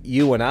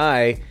you and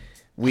I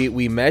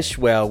we mesh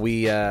well.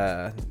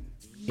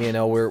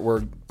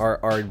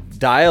 Our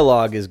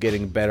dialogue is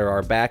getting better.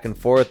 Our back and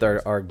forth,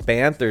 our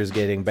banter is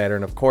getting better,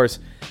 and of course,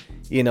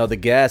 the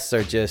guests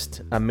are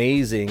just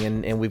amazing,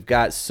 and we've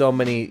got so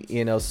many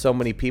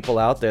people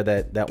out there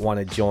that want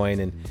to join,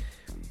 and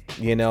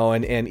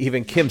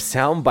even Kim's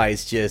sound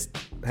bites just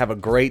have a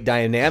great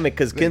dynamic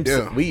because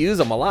we use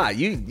them a lot.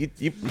 You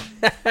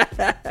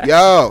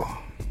Yo.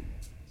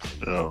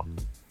 Oh.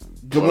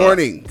 Good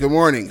morning. Good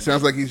morning.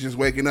 Sounds like he's just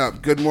waking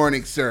up. Good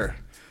morning, sir.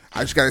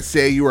 I just got to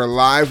say you are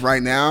live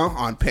right now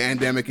on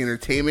Pandemic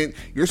Entertainment.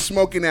 You're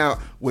smoking out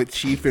with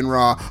Chief and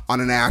Raw on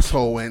an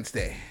Asshole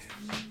Wednesday.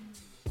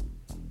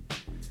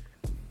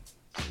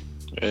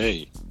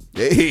 Hey.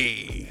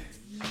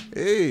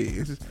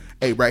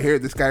 Hey, right here.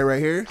 This guy right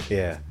here.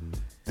 yeah,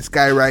 This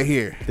guy right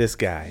here. this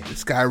guy.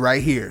 This guy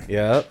right here.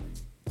 Yep,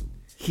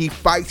 He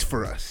fights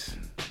for us.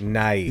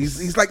 nice.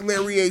 He's like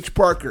Larry H.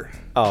 Parker.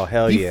 Oh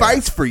hell He yeah.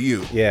 fights for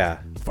you. Yeah.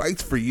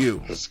 Fights for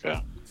you. Let's go.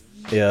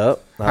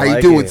 Yep. How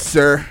you doing,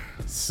 sir?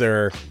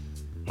 sir?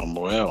 I'm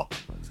well.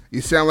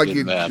 You sound like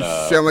you Getting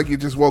that, sound like you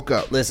just woke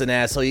up. Listen,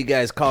 asshole, you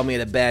guys call me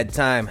at a bad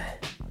time.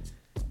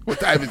 What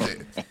time is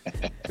it?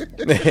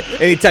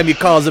 Anytime you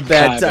call is a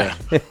bad time.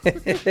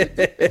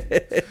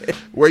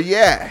 Where you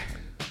at?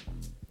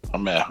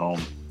 I'm at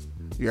home.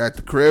 You're at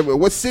the crib.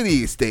 What city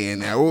you staying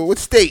now? What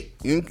state?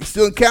 You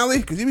still in Cali?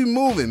 Because you be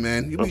moving,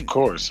 man. Of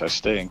course, I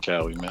stay in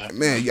Cali, man.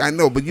 Man, I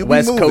know, but you be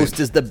West moving.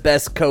 Coast is the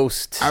best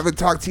coast. I haven't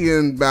talked to you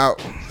in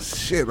about,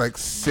 like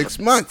 6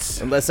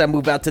 months. Unless I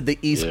move out to the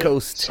East Yeah,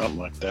 Coast. something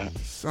like that.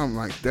 Something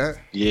like that,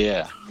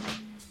 Yeah.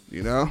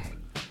 you know?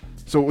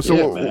 So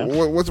Yeah, man.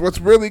 what's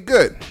really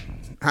good?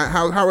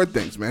 How are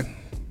things, man?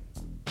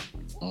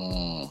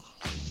 Doing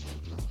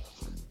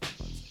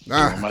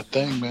Ah, my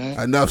thing, man.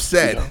 enough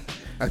said. Yeah.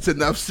 That's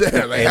enough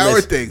said. Like, Hey, how are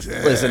listen- things?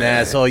 Listen,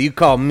 asshole, you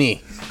call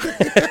me.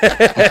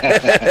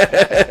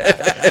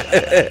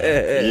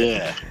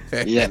 Yeah.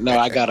 Yeah. No,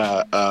 I got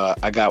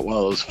one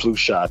of those flu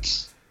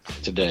shots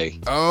today.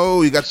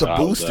 Oh, you got the So I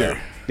was,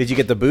 booster. Did you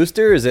get the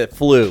booster? Is it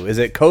flu? Is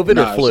it COVID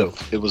No, or flu?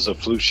 it was a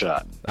flu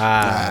shot.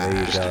 There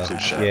you just a go. flu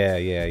shot.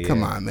 Yeah.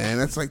 Come on, man.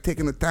 That's like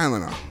taking a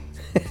Tylenol.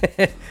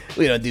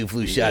 We don't do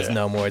flu shots Yeah.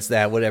 no more. It's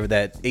that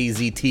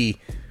AZT.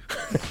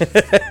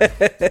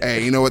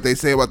 Hey, you know what they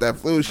say about that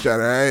flu shot,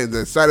 all right?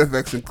 The side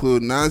effects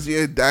include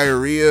nausea,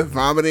 diarrhea,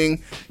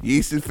 vomiting,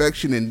 yeast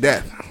infection, and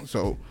death.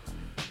 So,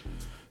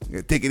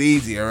 take it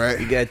easy, all right?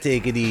 You gotta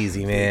take it easy,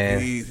 Take man.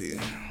 it easy.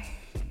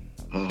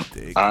 Take All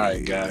it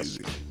right, guys.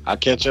 easy. I'll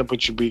catch up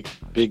with you, big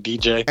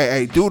DJ.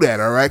 Hey, do that,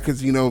 all right?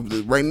 Because,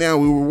 right now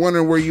we were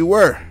wondering where you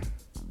were.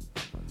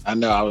 I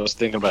know. I was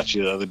thinking about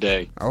you the other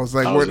day. I was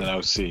like, I was in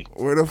OC.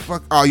 where the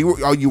fuck? Oh,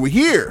 you were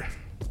here.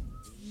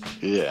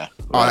 Yeah.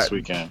 Oh, Last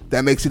weekend.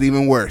 That makes it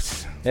even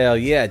worse. Hell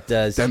yeah, it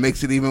does. That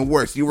makes it even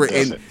worse. You were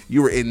Does in it?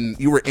 you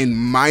were in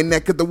my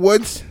neck of the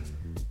woods.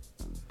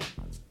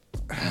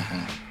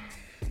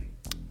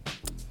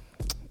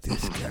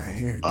 This guy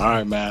here. All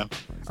right, man.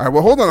 All right,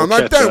 well, hold on. I'm We'll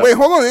not catch done. up. Wait,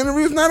 hold on. The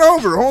interview's not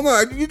over. Hold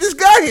on. You just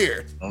got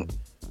here.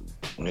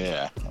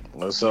 Yeah.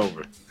 It's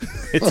over.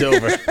 It's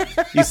over.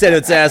 You said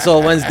it's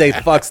asshole Wednesday.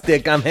 Fuck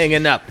stick. I'm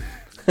hanging up.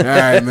 All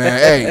right, man.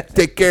 Hey,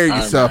 take care of All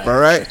right, yourself, man.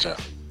 all right? Catch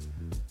up.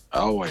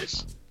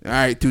 Always. All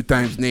right, 2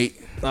 times Nate.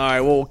 All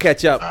right, well, we'll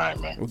catch up. All right,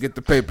 man. We'll get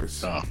the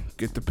papers. Oh.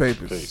 Get the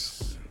papers.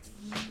 Peace.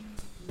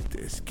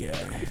 This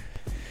guy.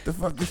 The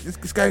fuck?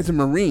 This guy's a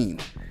Marine.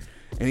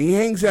 And he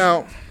hangs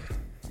out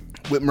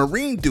with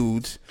Marine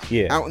dudes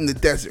Yeah. out in the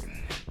desert.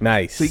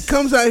 Nice. So he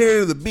comes out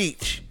here to the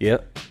beach,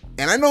 Yep.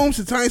 and I know him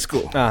since high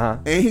school. Uh-huh.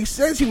 And he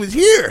says he was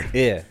here.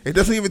 Yeah. It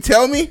doesn't even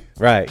tell me.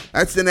 Right.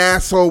 That's an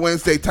asshole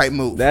Wednesday type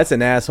move. That's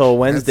an asshole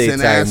Wednesday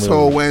That's an type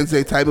asshole move.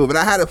 Wednesday type move. And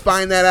I had to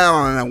find that out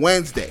on a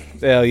Wednesday.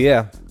 Hell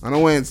yeah. On a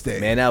Wednesday.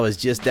 Man, I was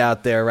just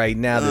out there right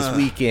now this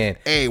weekend.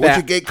 Hey, what's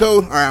your gate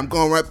code? All right, I'm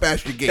going right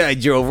past your I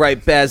gate. drove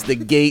right past the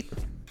gate.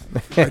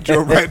 I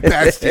drove right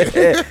past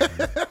it.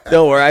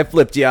 Don't worry, I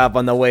flipped you off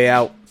on the way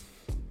out.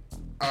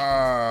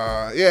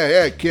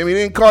 Yeah, Kim, he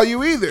didn't call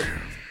you either.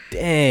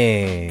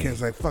 Dang.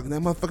 Kim's like, fuck,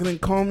 that motherfucker didn't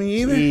call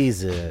me either.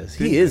 Jesus.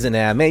 He is an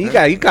ass. Man, you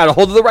got a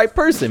hold of the right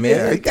person, man.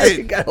 Yeah, I you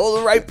did. got a hold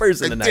of the right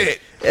person I tonight. did.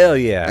 Hell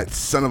yeah. That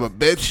son of a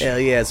bitch. Hell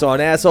yeah. So on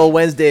Asshole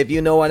Wednesday, if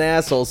you know an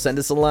asshole, send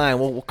us a line.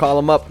 We'll call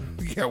him up.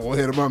 Yeah, we'll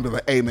hit him up and be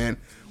like, hey, man,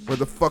 where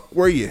the fuck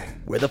were you?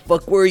 Where the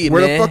fuck were you,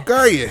 Where man? the fuck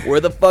are you?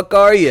 Where the fuck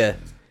are you?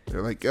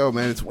 They're like, yo,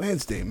 man, it's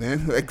Wednesday,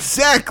 man.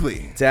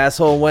 Exactly. It's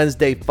Asshole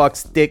Wednesday, fuck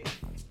stick.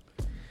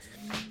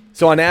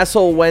 So on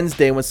Asshole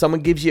Wednesday, when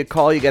someone gives you a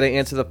call, you got to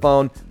answer the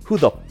phone. Who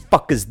the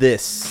fuck is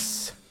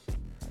this?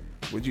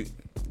 Would you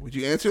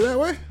answer that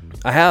way?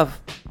 I have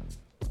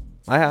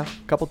a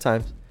couple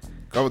times.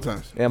 Couple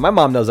times. Yeah, my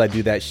mom knows I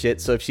do that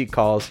shit, so if she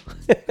calls.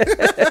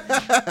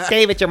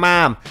 Dave, it's your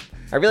mom.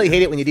 I really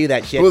hate it when you do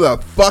that shit. Who the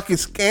fuck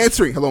is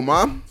answering? Hello,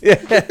 Mom? The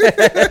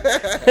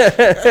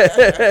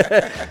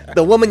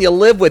woman you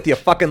live with, you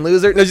fucking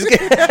loser. No, just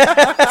kidding.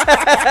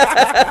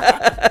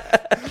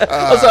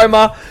 I'm sorry,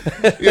 Ma.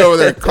 You over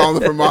there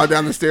calling for Mom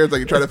down the stairs like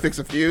you're trying to fix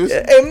a fuse?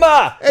 Hey,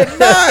 Ma. Hey,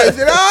 Ma, is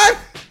it on?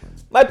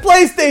 My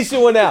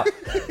PlayStation went out.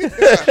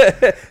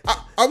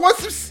 I want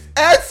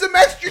add some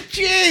extra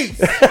cheese.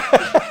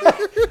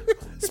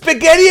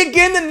 Spaghetti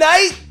again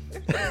tonight?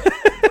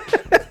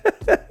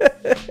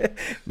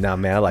 Nah,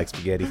 man, I like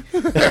spaghetti.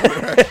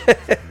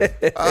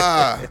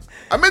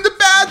 I'm in the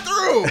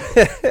bathroom.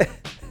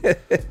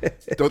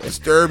 Don't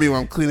disturb me when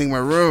I'm cleaning my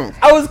room.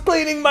 I was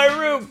cleaning my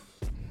room.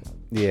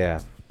 Yeah.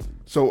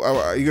 So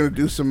are you going to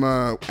do some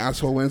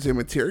Asshole Wednesday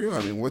material?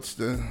 I mean, what's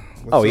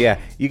yeah.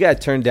 You got to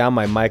turn down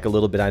my mic a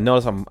little bit. I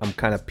notice I'm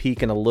kind of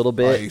peaking a little Oh,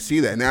 bit. you see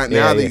that. Now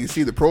Yeah, that yeah. you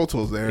see the Pro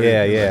Tools there.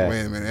 Yeah, you're yeah. like,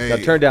 wait a minute. Now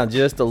Hey. turn down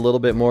just a little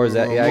bit more. Is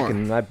that? little Yeah, I more.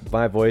 can.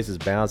 My voice is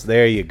bounced.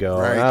 There you go.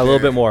 Right A little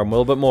there. bit more. A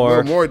little bit A more.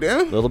 little more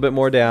down? A little bit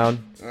more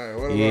down. All right,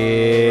 what about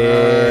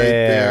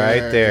Yeah,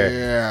 right there.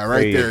 Yeah, right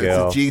There you there.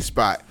 go. It's the G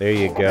spot. There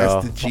you go.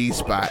 That's the G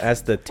spot.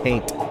 That's the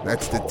taint.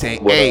 That's the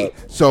tank. What Hey, up?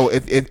 so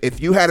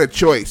if you had a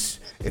choice,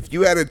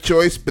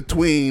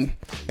 between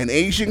an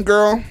Asian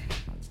girl,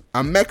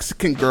 a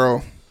Mexican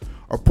girl,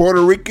 a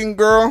Puerto Rican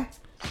girl,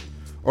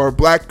 or a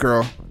black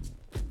girl,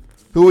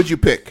 who would you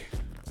pick?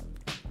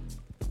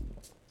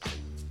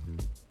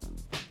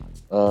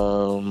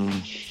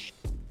 Can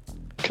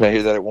I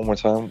hear that one more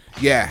time?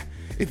 Yeah.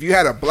 If you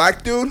had a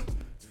black dude,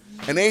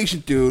 an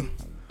Asian dude,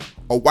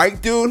 a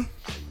white dude,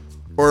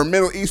 or a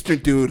Middle Eastern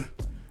dude,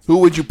 who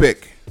would you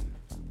pick?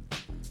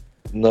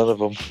 None of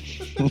them.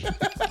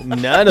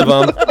 None of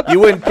them. You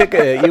wouldn't pick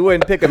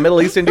a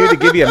Middle Eastern dude to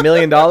give you $1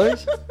 million?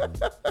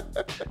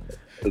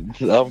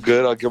 I'm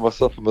good. I'll give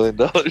myself $1 million.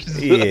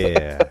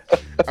 Yeah.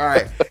 All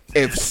right.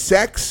 If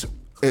sex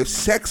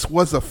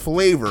was a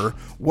flavor,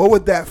 what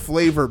would that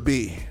flavor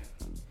be?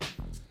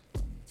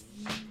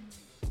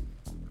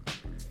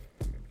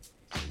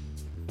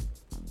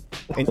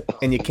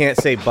 And you can't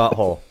say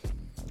butthole.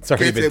 It's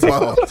already Can't been say taken.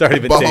 butthole. It's already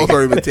been Butthole's taken.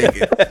 already been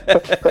taken.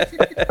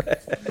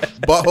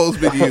 Butthole's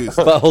been used.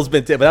 Butthole's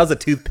been taken. But that was a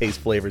toothpaste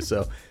flavor,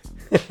 so.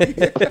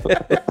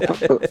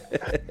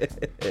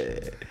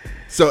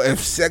 So if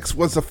sex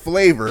was a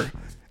flavor,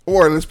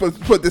 or let's put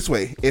it this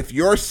way, if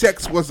your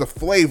sex was a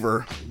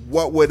flavor,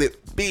 what would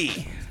it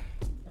be?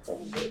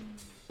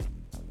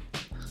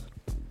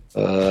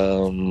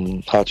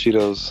 Hot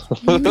Cheetos.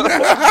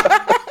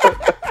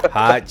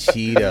 Hot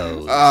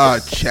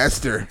Cheetos.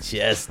 Chester.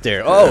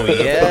 Chester. Oh,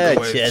 yeah.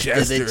 Boy,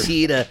 Chester the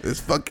cheetah. This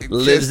fucking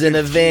Lives Chester in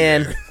a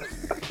van. cheater.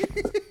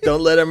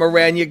 Don't let him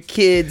around your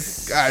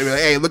kids. God, I'd be like,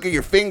 hey, look at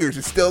your fingers.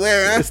 It's still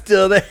there, huh? It's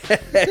still there.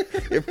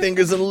 Your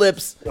fingers and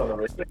lips.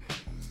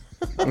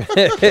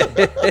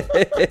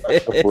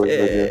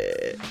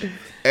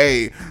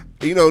 Hey,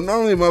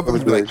 normally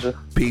motherfuckers be like Dereja?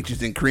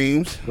 peaches and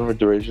creams. Remember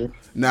Dereja?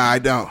 Nah, I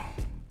don't.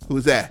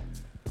 Who's that?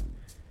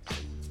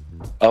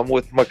 I'm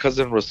with my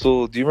cousin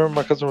Rasul. Do you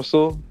remember my cousin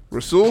Rasul?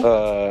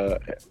 Rasul?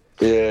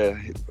 Yeah,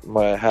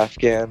 my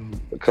Afghan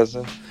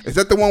cousin. Is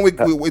that the one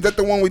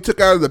we took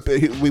out of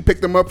the? We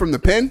picked him up from the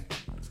pen.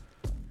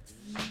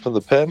 From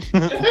the pen?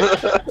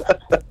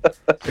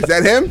 Is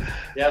that him?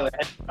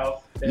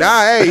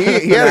 Nah, hey,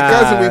 he had a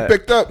cousin we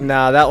picked up.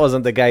 Nah, that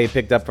wasn't the guy you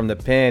picked up from the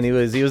pen. He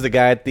was the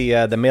guy at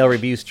the Male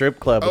Review Strip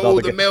Club. With all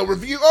Oh, the male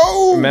review.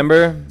 Oh,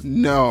 Remember?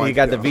 No, He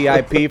got the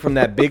VIP from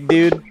that big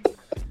dude.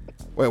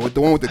 Wait, with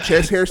the one with the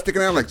chest hair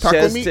sticking out like taco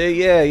Chest, meat?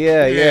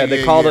 yeah.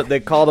 They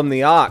called him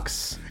the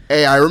Ox.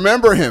 Hey, I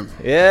remember him.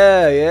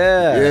 Yeah.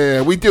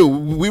 Yeah, we do.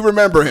 We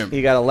remember him.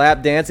 He got a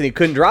lap dance and he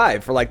couldn't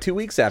drive for like 2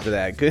 weeks after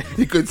that.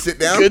 He couldn't sit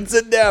down. Couldn't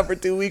sit down for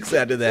 2 weeks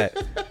after that.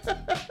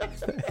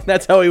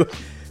 That's how he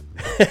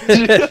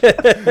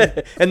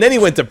And then he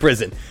went to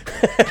prison.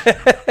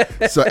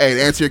 So, hey,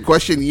 to answer your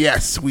question,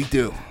 yes, we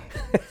do.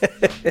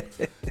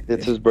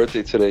 It's his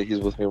birthday today. He's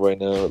with me right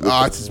now.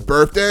 Oh, it's his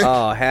birthday.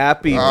 Oh,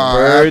 happy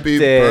Happy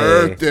birthday!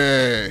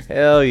 birthday!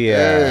 Hell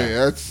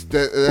yeah! Hey,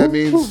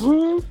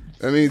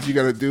 that means you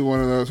got to do one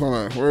of those. Hold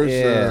on,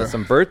 where's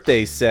Some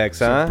birthday sex,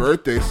 huh?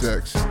 birthday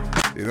sex?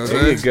 You know what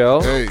There you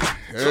go. Hey,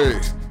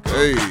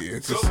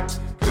 it's his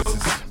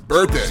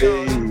birthday.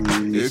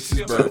 It's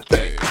his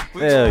birthday.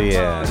 Hell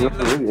yeah! Hey.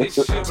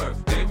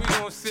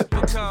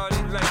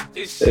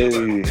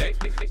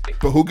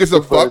 But who gives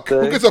a fuck?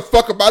 birthday. Who gives a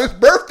fuck about his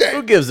birthday?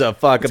 Who gives a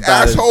fuck It's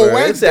about his Asshole birthday?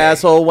 It's Wednesday.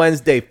 Asshole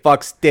Wednesday.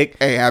 Fuck stick.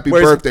 Hey, happy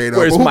Where's- birthday, though.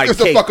 Where's But who my gives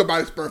cake? a fuck about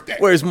his birthday?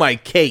 Where's my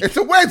cake? It's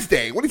a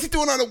Wednesday. What is he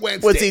doing on a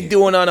Wednesday? What's he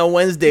doing on a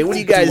Wednesday? What are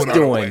you guys on a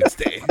doing?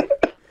 Wednesday?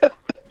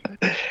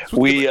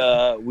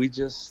 We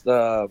just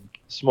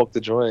smoked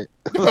the joint.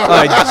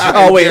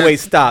 Wait,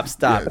 stop.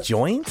 Yeah.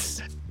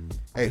 Joints?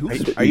 Hey,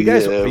 who's Are you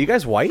guys? Yeah. Are you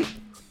guys white?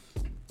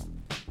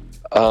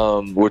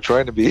 We're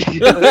trying to be. I'm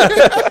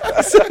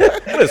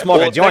gonna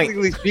smoke a joint.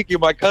 Technically speaking,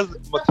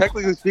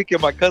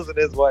 my cousin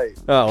is white.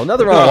 Oh,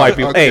 nothing wrong with white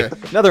people. Okay. Hey,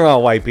 nothing wrong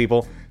with white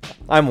people.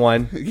 I'm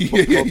one.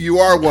 you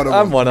are one of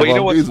them. I'm one of But you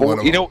know them. He's one what?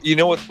 of You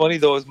know what's funny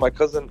though is my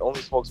cousin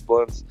only smokes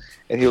blunts,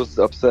 and he was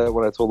upset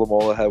when I told him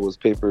all I had was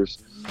papers.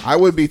 I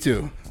would be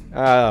too.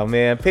 Oh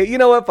man, you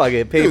know what? Fuck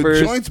it. Papers.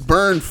 Dude, joints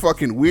burn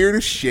fucking weird as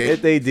If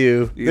shit. they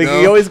do. You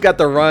know? You always got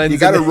the runs. You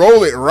got to and-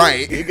 roll it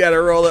right. You got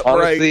to roll it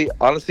right.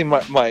 Honestly,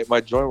 my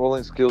joint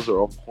rolling skills are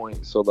on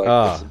point. So like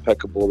it's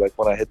impeccable. Like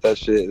when I hit that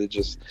shit,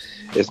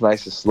 it's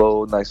nice and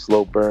slow, nice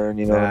slow burn.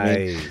 You know what I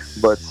mean?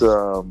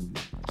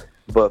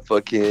 But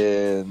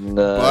fucking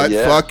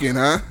Fucking,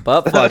 huh?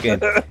 Butt fucking.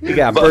 You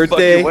got Butt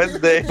birthday. fucking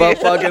Wednesday. Butt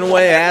fucking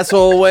way.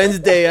 Asshole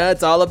Wednesday, huh?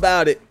 It's all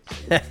about it.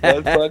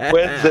 Butt fuck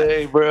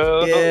Wednesday,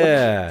 bro.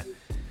 Yeah.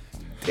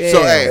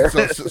 So hey,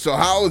 so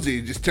how old is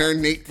he? Just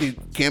turned 18.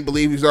 Can't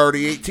believe he's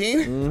already 18.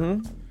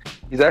 Mm-hmm.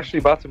 He's actually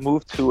about to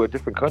move to a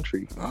different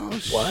country. Oh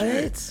shit!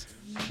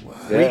 What?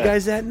 Yeah. Where you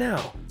guys at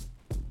now?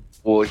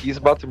 Well, he's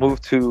about to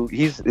move to.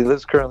 He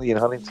lives currently in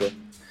Huntington,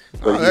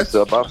 but Oh, he's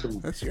about to.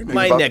 That's your he's name.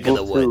 My about neck to of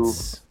the move to-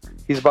 woods.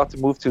 He's about to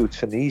move to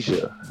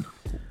Tunisia.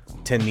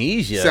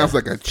 Tunisia. Sounds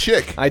like a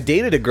chick. I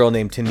dated a girl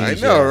named I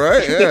Tunisia. know,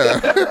 right? Yeah.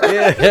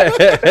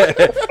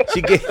 Yeah.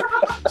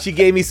 she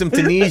gave me some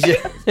Tunisia.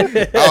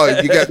 Oh,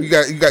 you got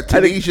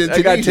Tunisia.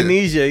 I got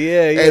Tunisia.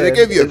 Yeah, yeah. Hey, they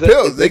gave you a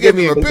pill. They gave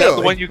me a Is that pill.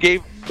 the one you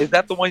gave? Is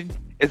that the one?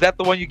 Is that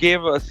the one you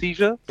gave a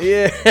seizure?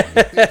 Yeah.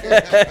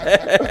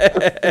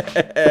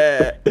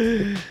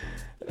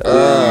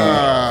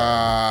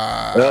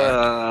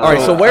 All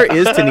right. So where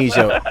is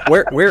Tunisia?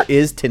 Where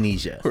is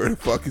Tunisia? Where the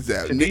fuck is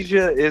that?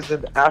 Tunisia is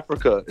in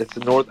Africa. It's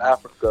in North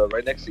Africa,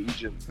 right next to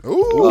Egypt.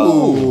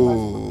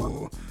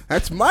 Ooh,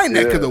 that's my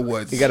neck Yeah. of the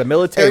woods. You got a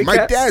military. Hey, my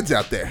cat? dad's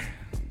out there.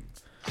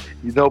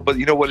 But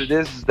you know what it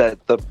is that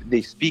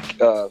they speak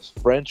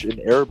French and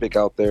Arabic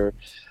out there,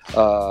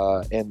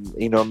 and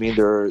you know what I mean.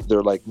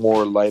 They're like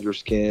more lighter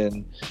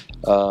skin.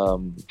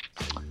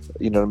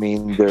 You know what I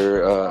mean.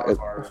 They're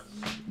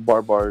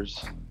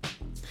barbars.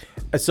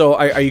 So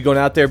are you going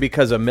out there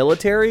because of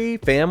military,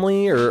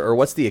 family, or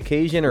what's the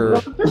occasion?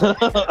 Or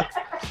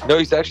No,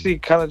 he's actually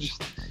kind of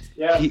just.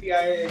 He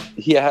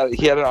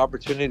had an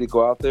opportunity to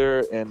go out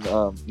there, and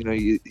you know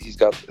he's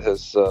got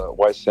his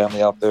wife's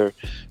family out there,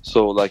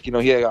 so like you know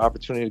he had an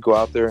opportunity to go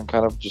out there and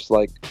kind of just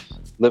like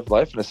live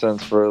life in a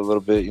sense for a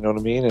little bit, you know what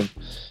I mean? And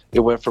it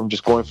went from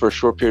just going for a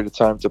short period of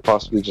time to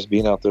possibly just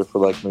being out there for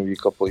like maybe a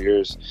couple of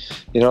years.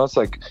 You know, it's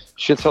like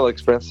shit's hella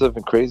expensive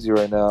and crazy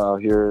right now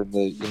out here in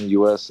the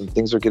U.S. and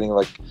things are getting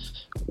like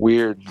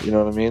weird, you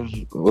know what I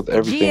mean, with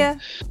everything. Yeah.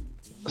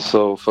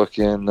 So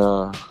fucking.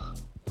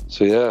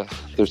 So yeah,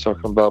 they're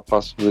talking about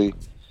possibly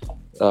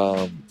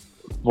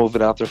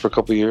moving out there for a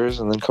couple of years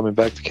and then coming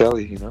back to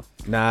Cali. You know,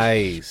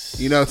 nice.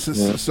 You know,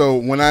 so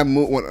when I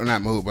but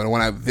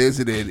when I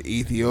visited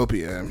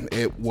Ethiopia,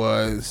 it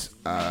was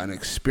an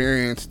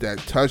experience that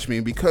touched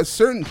me because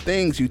certain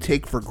things you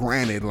take for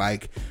granted,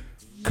 like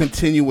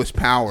continuous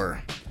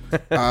power,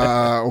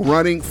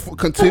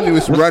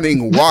 continuous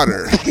running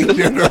water. You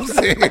know what I'm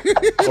saying?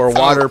 Or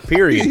water,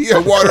 period. Yeah,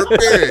 water,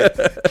 period.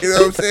 You know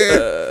what I'm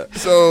saying?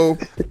 So,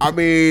 I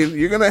mean,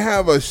 you're going to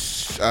have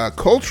a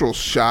cultural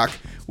shock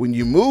when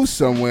you move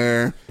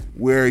somewhere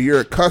where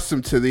you're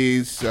accustomed to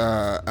these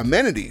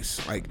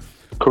amenities.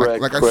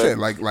 Correct. Like I said,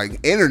 like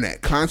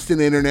internet,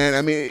 constant internet.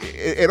 I mean,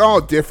 it all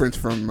differs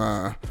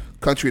from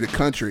country to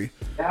country.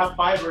 They have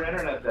fiber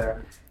internet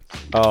there.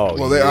 Oh,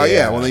 well,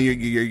 yeah. Well, then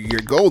you're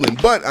golden.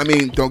 But I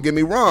mean, don't get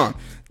me wrong.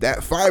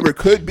 That fiber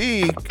could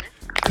be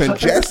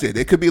congested.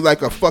 It could be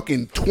like a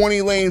fucking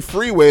 20-lane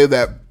freeway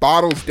that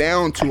bottles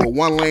down to a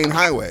 1-lane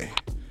highway.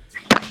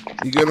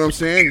 You get what I'm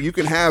saying? You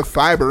can have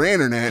fiber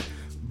internet,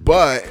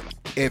 but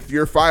if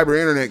your fiber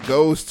internet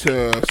goes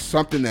to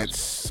something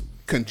that's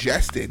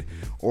congested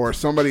or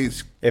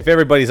somebody's If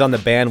everybody's on the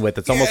bandwidth,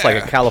 it's almost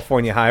like a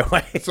California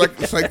highway. It's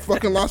like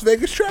fucking Las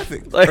Vegas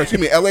traffic. Or, excuse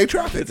me, LA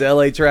traffic. It's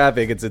LA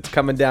traffic. It's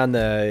coming down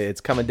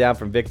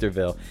from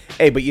Victorville.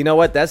 Hey, but you know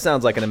what? That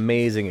sounds like an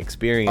amazing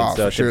experience.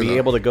 So to be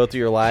able to go through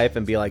your life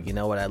and be like, you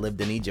know what? I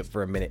lived in Egypt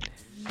for a minute.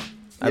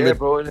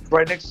 Bro, and it's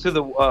right next to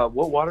the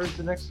what water is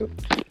it next to?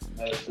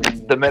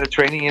 The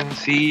Mediterranean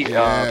Sea. You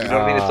know what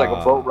I mean? It's like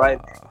a boat ride.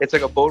 It's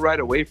like a boat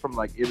ride away from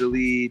like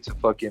Italy to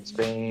fucking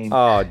Spain.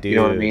 Oh, dude. You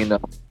know what I mean?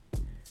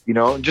 You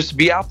know, just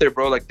be out there,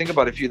 bro. Like, think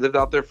about it. If you lived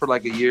out there for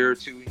like a year or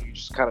two, you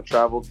just kind of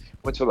traveled,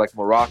 went to like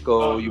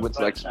Morocco, you went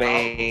to like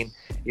Spain,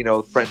 you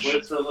know,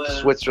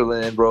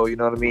 Switzerland, bro. You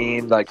know what I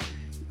mean? Like,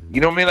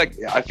 you know what I mean? Like,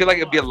 I feel like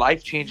it'd be a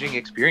life-changing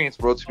experience,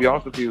 bro. To be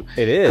honest with you,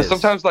 it is.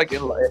 Sometimes, like,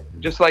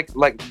 just like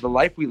the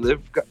life we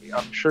live,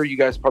 I'm sure you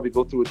guys probably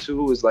go through it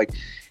too. Is like,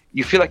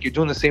 you feel like you're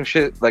doing the same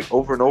shit like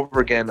over and over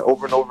again,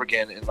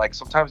 and like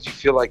sometimes you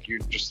feel like you're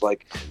just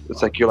like,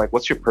 it's like you're like,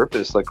 what's your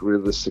purpose, like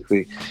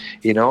realistically,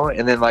 you know?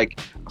 And then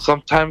like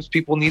sometimes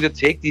people need to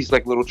take these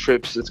like little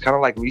trips. It's kind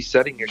of like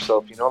resetting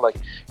yourself, you know? Like,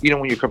 you know,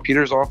 when your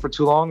computer's on for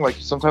too long, like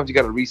sometimes you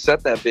got to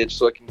reset that bitch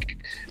so it can,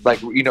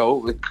 like, you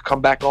know,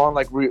 come back on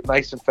like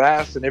nice and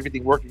fast and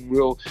everything working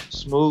real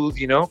smooth,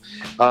 you know?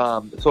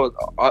 So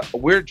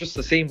we're just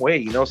the same way,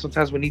 you know?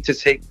 Sometimes we need to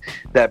take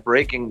that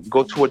break and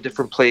go to a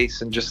different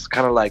place and just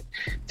kind of like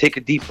take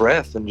a deep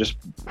breath and just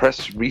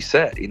press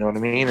reset, you know what I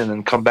mean? And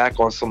then come back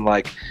on some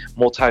like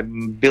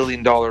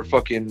multi-billion-dollar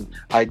fucking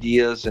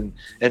ideas and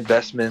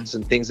investments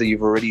and things that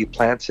you've already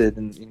planted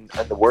in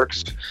the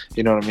works,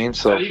 you know what I mean?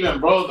 So not even,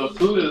 bro, the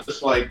food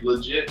is like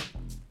legit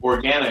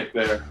organic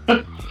there.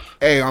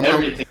 Hey,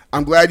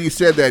 I'm glad you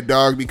said that,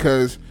 dog,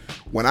 because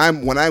when I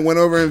went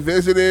over and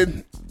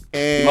visited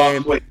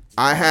and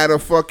I had a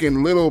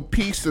fucking little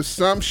piece of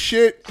some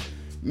shit,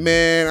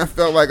 man, I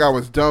felt like I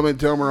was Dumb and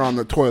Dumber on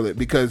the toilet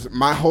because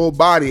my whole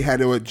body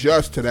had to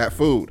adjust to that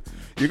food.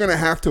 You're going to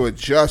have to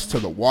adjust to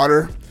the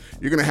water.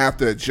 You're going to have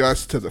to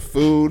adjust to the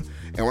food.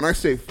 And when I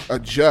say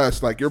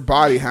adjust, like your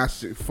body has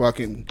to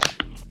fucking,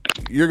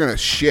 you're going to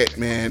shit,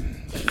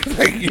 man.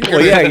 Like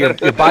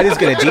your body's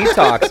going to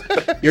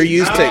detox. You're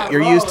used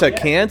to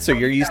cancer.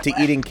 You're used to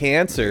eating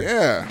cancer.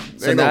 Yeah.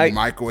 There's no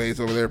microwaves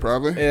over there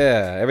probably.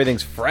 Yeah,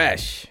 everything's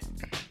fresh.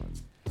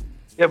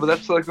 Yeah, but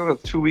that's like a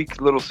 2-week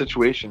little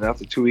situation.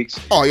 After 2 weeks,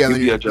 then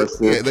you adjust.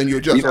 Yeah, then you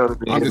adjust. You know what I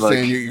mean? I'm just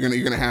saying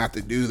you're gonna have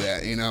to do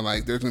that. You know,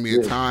 like there's gonna be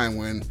a time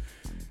when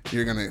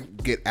you're gonna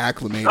get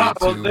acclimated. I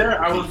was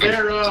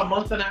there a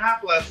month and a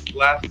half last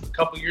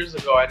couple years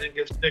ago. I didn't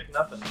get sick,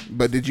 nothing.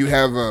 But did you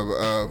have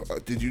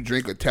did you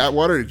drink a tap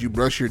water? Did you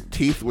brush your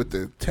teeth with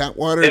the tap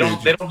water?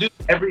 They don't do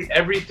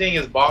everything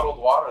is bottled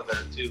water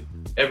there too.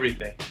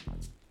 Everything.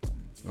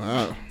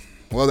 Wow.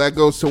 Well, that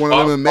goes to one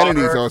of them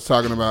amenities I was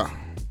talking about.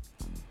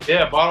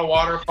 Yeah, bottled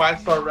water,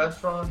 5-star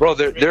restaurant. Bro,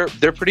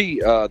 they're pretty.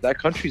 That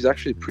country's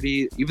actually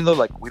pretty. Even though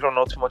like we don't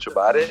know too much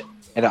about it,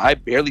 and I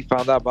barely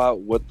found out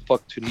about what the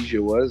fuck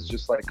Tunisia was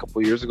just like a couple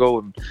of years ago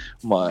when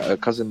my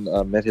cousin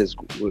met his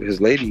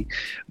lady.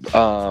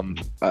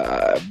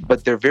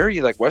 But they're very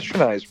like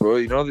westernized, bro.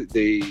 You know,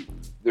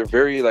 they're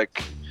very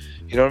like,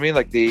 you know what I mean?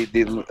 Like they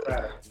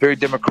very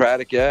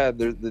democratic. Yeah,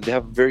 they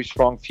have very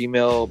strong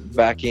female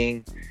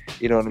backing.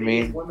 You know what I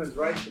mean? Women's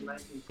rights in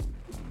 1950.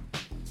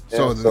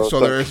 So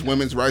there is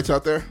women's rights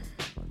out there?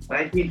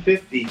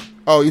 1950.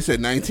 Oh, you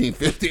said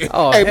 1950.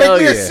 Oh, hey, hell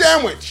make me yeah. a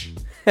sandwich.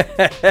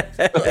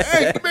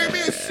 Hey, make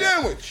me a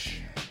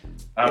sandwich.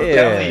 I'm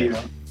telling you.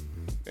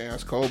 Damn,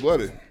 that's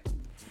cold-blooded.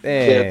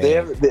 Yeah,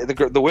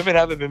 the women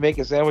haven't been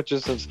making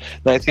sandwiches since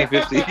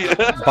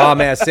 1950.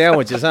 Bomb-ass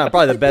sandwiches, huh?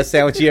 Probably the best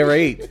sandwich you ever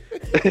ate.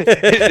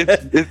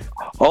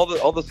 All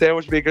the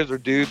sandwich makers are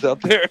dudes out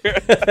there.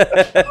 That's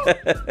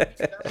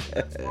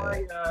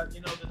why,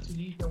 the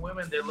Tunisian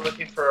women, they're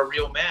looking for a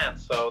real man,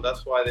 so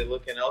that's why they're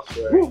looking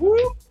elsewhere.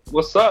 Woo-hoo.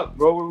 What's up,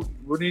 bro?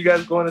 When are you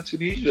guys going to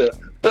Tunisia?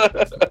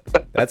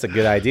 That's a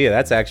good idea.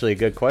 That's actually a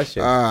good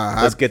question.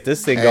 Let's get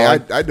this thing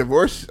going. I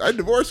divorced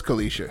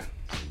Kalisha.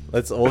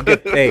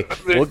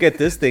 We'll get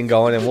this thing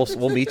going, and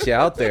we'll meet you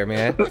out there,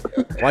 man.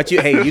 Why don't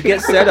you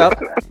get set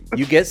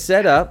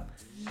up,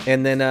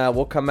 and then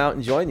we'll come out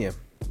and join you.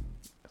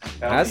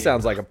 That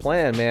sounds like a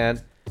plan,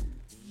 man.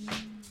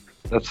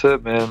 That's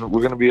it, man.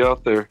 We're gonna be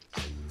out there.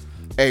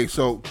 Hey,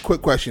 so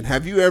quick question: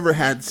 have you ever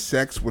had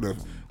sex with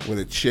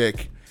a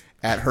chick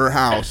at her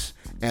house,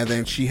 and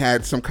then she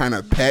had some kind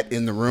of pet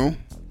in the room,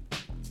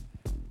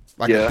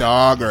 like a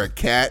dog or a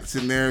cat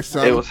sitting there or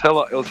something? It was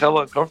hella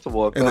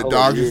uncomfortable. And the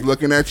dog just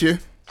looking at you?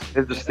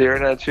 It's just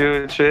staring at you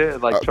and shit,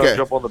 and like trying to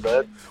jump on the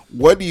bed.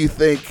 What do you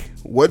think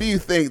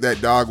that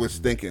dog was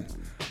thinking?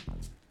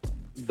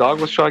 Dog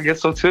was trying to get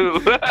some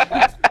too.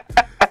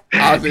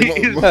 Get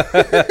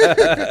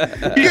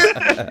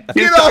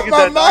off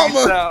my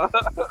mama!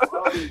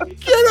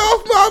 Get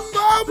off my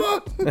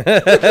mama!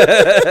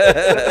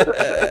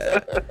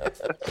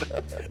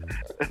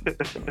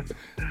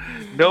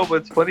 No, but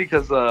it's funny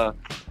because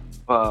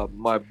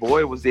my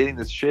boy was dating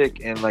this chick,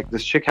 and like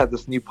this chick had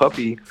this new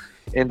puppy,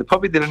 and the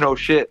puppy didn't know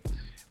shit.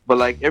 But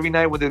like every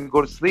night when they would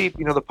go to sleep,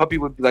 you know, the puppy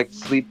would like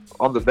sleep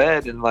on the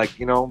bed, and like,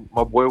 you know,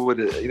 my boy would,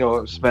 you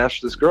know, smash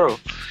this girl.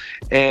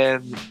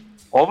 And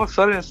all of a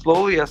sudden,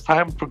 slowly as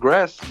time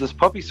progressed, this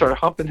puppy started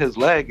humping his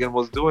leg and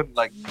was doing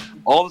like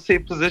all the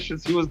same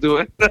positions he was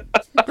doing. At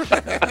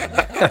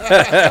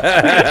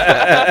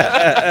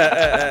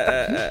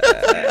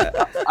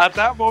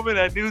that moment,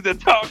 I knew that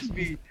dogs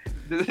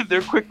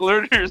they're quick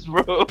learners,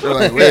 bro. They're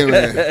like, wait a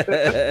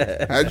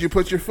minute. How'd you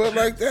put your foot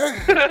like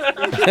that?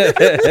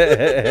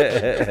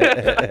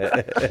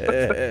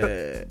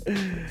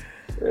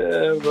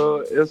 Yeah,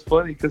 bro. It's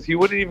funny because he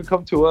wouldn't even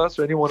come to us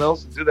or anyone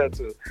else and do that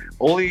to.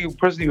 Only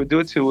person he would do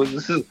it to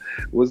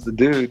was the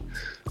dude,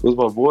 was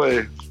my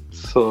boy.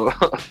 So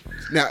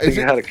now is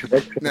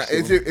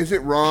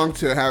it wrong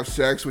to have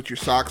sex with your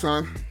socks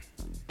on?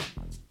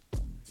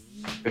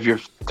 If your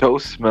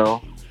toes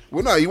smell.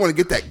 Well, no, you want to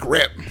get that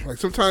grip. Like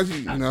sometimes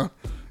you know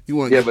you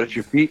want. Yeah, but if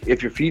your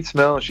feet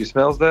smell and she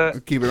smells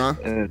that, keep it on.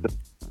 And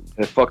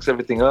it fucks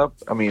everything up.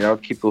 I mean, I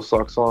would keep those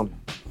socks on.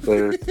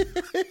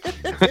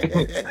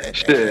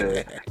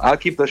 Shit, I'll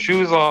keep the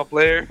shoes on,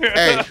 player.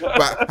 Hey,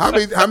 but how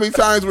many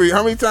times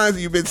have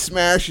you been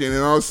smashing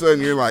and all of a sudden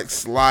you're like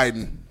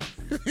sliding?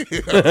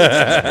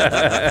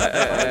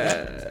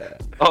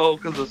 Oh,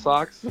 because of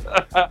socks. You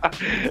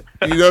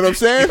know what I'm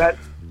saying?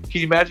 Can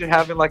you imagine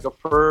having like a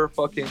fur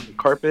fucking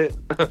carpet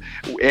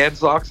and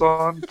socks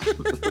on?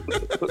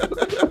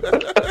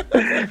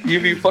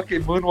 You be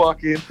fucking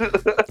moonwalking.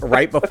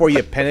 Right before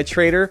you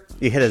penetrate her,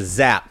 you hit a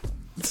zap.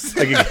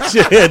 Like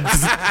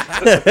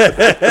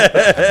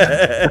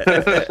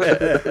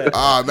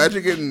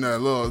imagine getting a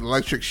little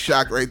electric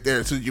shock right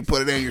there as soon as you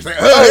put it in. You're like,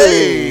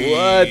 hey,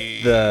 what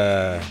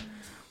the?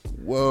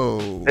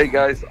 Whoa! Hey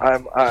guys,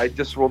 I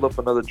just rolled up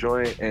another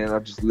joint and I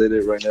just lit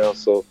it right now.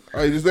 So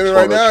you just lit it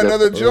right now?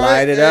 Another joint?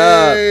 Light it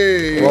up.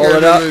 Hey, roll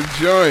it up.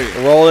 Joint.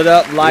 Roll it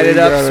up. Light it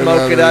up.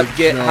 Smoke it up.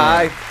 Get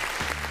high.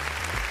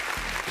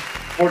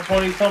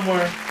 420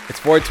 somewhere. It's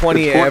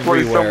 420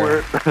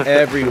 everywhere.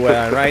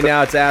 Everywhere. And right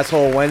now it's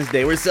Asshole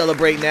Wednesday. We're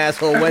celebrating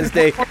Asshole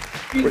Wednesday.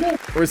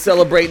 We're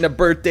celebrating a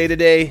birthday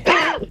today.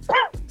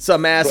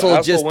 Some asshole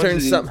so just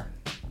turned something.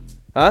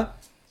 Huh?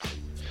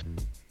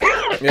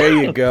 There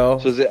you go.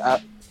 So is it?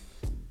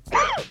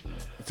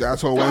 It's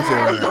Asshole Wednesday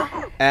right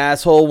now.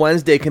 Asshole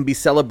Wednesday can be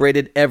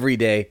celebrated every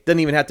day. Doesn't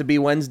even have to be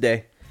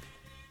Wednesday.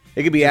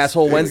 It could be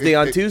Asshole Wednesday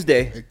on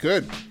Tuesday. It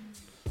could.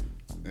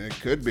 It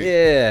could be.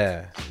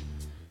 Yeah.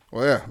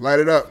 Well, yeah. Light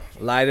it up.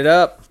 Light it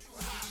up.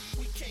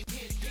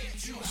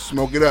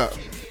 Smoke it up.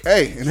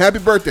 Hey, and happy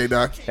birthday,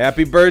 Doc.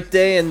 Happy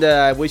birthday, and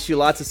I wish you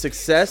lots of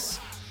success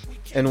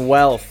and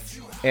wealth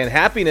and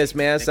happiness,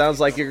 man. Sounds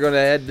like you're going to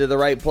head to the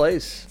right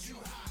place.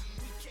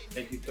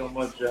 Thank you so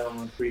much,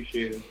 gentlemen.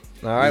 Appreciate it.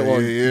 All right,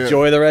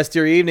 enjoy the rest of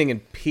your evening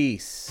and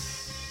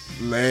peace.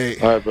 Lay.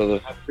 All right, brother.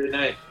 Have a great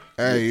night.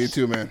 Hey, you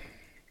too, man.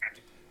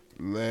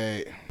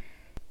 Lay.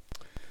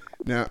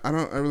 Now, I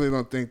really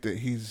don't think that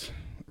he's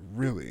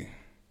really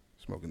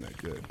smoking that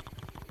good.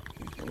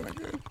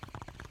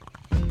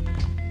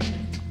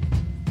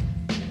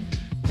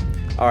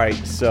 All right,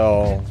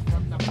 so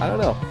I don't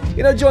know.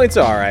 You know, joints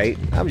are all right.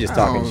 I'm just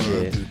talking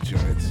shit.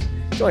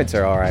 Joints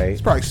are all right.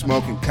 He's probably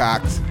smoking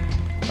cocks.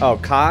 Oh,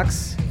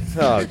 cocks?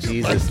 Oh,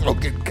 Jesus.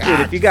 Smoking cocks. Dude,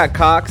 if you got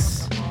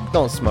cocks,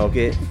 don't smoke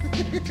it.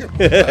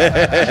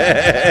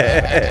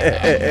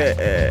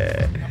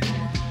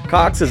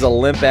 Cox is a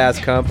limp-ass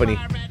company.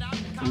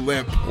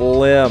 Limp.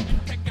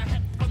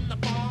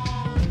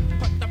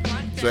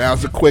 So that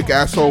was a quick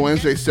Asshole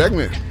Wednesday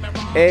segment.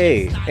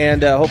 Hey,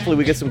 and hopefully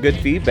we get some good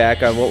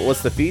feedback on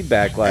what's the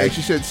feedback like. Hey,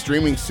 she said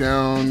streaming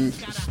sound.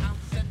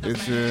 She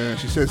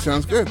said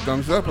sounds good.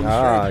 Thumbs up.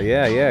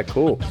 Yeah,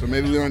 cool. So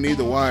maybe we don't need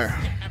the wire.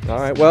 All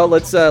right, well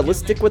let's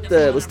stick with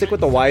the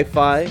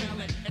Wi-Fi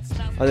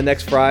on the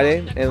next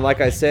Friday. And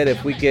like I said,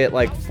 if we get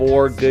like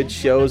 4 good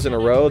shows in a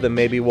row, then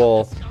maybe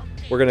we're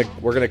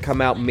gonna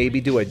come out,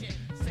 maybe do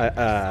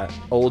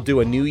we'll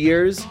do a New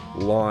Year's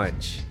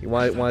launch. You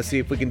want to see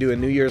if we can do a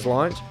New Year's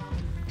launch?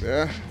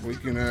 Yeah, we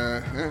can.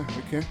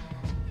 We can.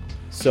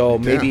 So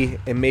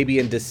maybe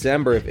in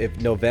December, if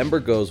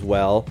November goes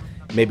well,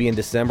 maybe in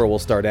December we'll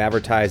start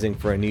advertising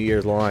for a New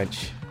Year's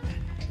launch.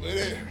 With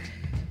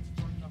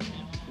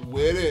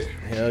it.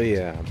 Hell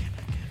yeah.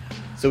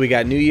 So we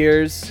got New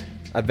Year's,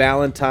 a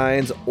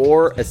Valentine's,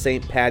 or a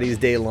St. Patty's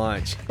Day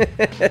launch.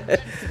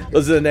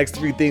 Those are the next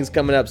 3 things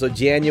coming up. So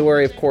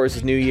January, of course,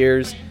 is New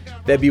Year's.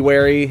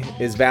 February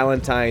is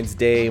Valentine's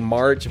Day.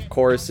 March, of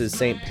course, is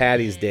St.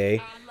 Patty's Day.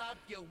 I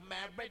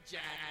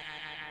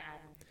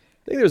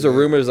think there's a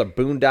rumor there's a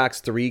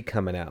Boondocks 3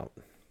 coming out.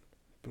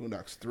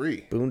 Boondocks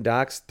 3?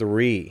 Boondocks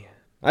 3.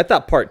 I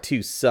thought part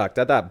 2 sucked.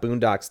 I thought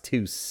Boondocks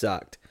 2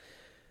 sucked.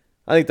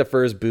 I think the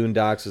first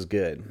Boondocks was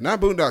good.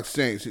 Not Boondocks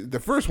Saints. The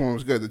first one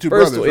was good. The two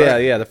brothers,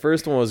 right? Yeah. The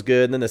first one was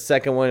good. And then the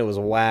second one, it was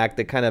whack.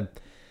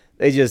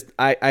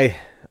 I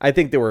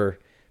think they were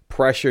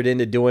pressured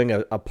into doing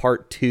a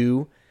part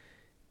 2,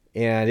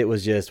 and it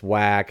was just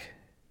whack.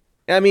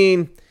 I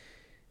mean,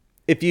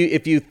 if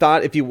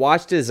you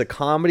watched it as a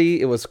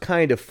comedy, it was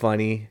kind of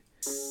funny.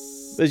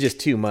 was just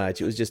too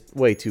much. It was just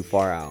way too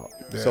far out.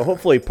 Yeah. So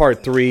hopefully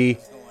part 3,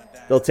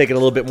 they'll take it a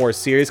little bit more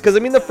serious. Because, I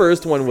mean, the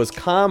first one was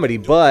comedy,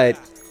 but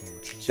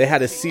they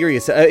had a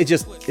serious...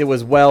 It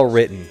was well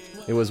written.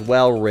 It was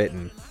well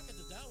written.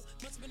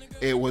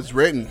 It was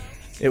written.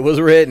 It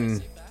was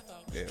written.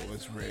 It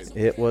was written.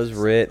 It was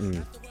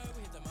written.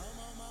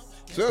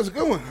 So that was a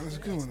good one. That was a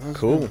good one.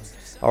 Cool.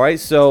 All right,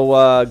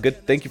 so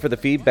good. Thank you for the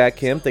feedback,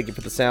 Kim. Thank you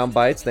for the sound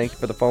bites. Thank you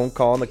for the phone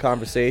call and the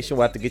conversation.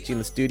 We'll have to get you in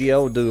the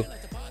studio. We'll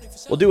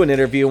do an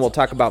interview and we'll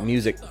talk about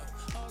music,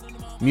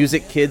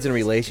 kids, and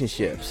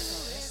relationships.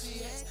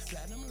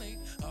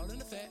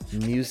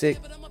 Music,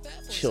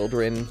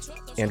 children,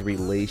 and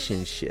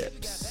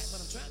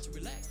relationships.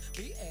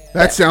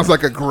 That sounds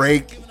like a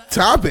great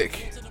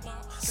topic.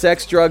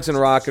 Sex, drugs, and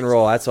rock and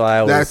roll. That's what I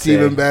always say. That's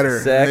even better.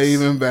 Sex,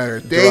 even better.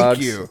 Thank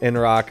drugs, you. And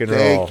rock and roll.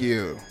 Thank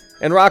you.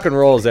 And rock and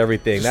roll is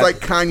everything. Just like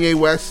Kanye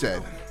West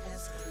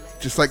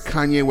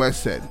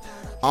said.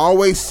 I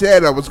always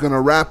said I was going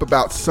to rap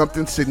about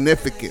something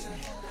significant.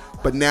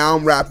 But now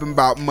I'm rapping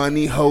about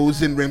money,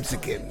 hoes, and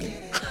rimsican.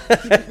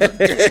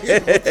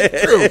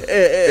 It's true.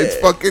 It's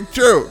fucking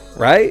true.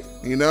 Right?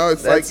 You know,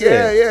 it's like,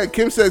 yeah.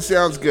 Kim said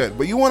sounds good.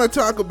 But you want to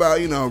talk about,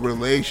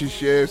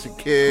 relationships and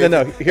kids.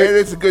 No.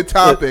 It's a good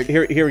topic.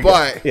 Here we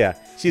go. Yeah.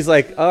 She's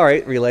like, all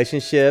right,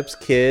 relationships,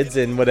 kids,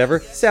 and whatever.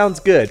 Sounds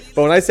good.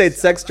 But when I say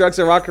sex, drugs,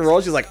 and rock and roll,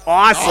 she's like,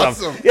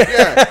 awesome.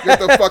 Yeah. Get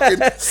the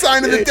fucking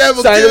sign of the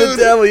devil, sign dude. Sign of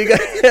the devil. You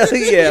got,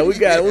 yeah, we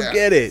got it. We'll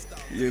get it.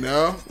 You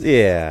know?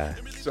 Yeah.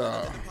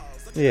 So.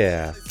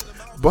 Yeah.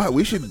 But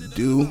we should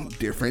do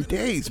different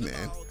days,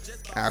 man.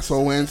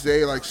 Asshole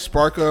Wednesday, like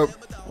spark up.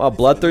 Well,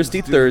 Bloodthirsty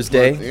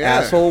Thursday,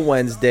 Asshole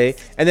Wednesday,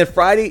 and then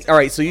Friday. All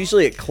right, so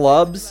usually at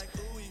clubs,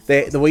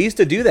 we used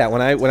to do that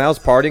when I was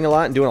partying a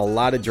lot and doing a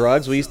lot of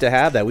drugs. We used to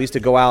have that. We used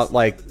to go out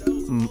like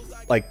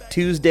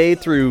Tuesday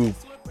through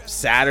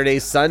Saturday,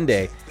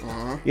 Sunday.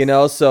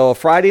 Uh-huh. So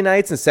Friday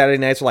nights and Saturday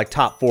nights were like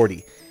top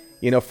 40.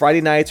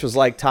 Friday nights was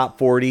like top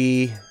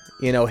 40.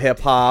 Hip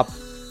hop.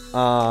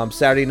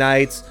 Saturday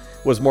nights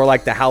was more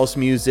like the house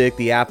music,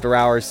 the after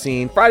hours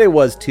scene. Friday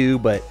was too,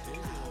 but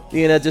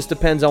it just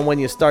depends on when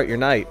you start your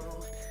night.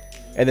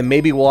 And then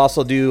maybe we'll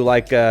also do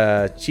like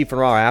Chief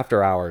and Raw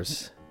after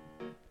hours.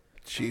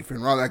 Chief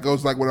and Raw, that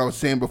goes like what I was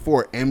saying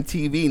before.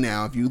 MTV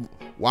now, if you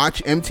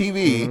watch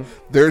MTV,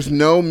 there's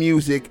no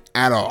music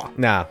at all.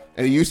 Nah.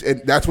 And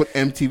that's what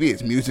MTV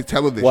is, music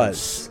television.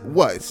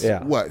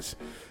 Was.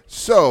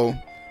 So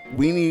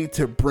we need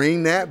to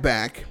bring that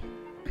back.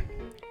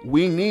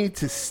 We need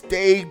to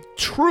stay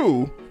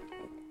true.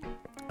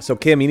 So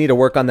Kim, you need to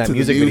work on that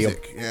music video.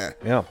 Yeah.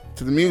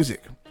 To the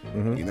music.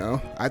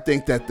 Mm-hmm. I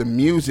think that the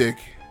music,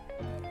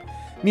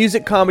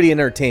 comedy, and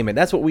entertainment.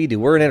 That's what we do.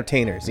 We're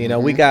entertainers.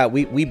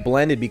 We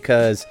blended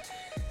because,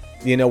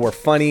 we're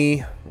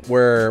funny,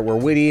 we're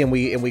witty, and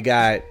we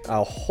got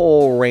a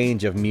whole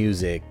range of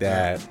music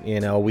that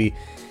we.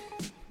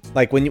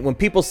 Like when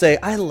people say,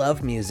 I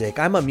love music,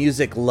 I'm a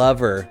music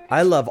lover.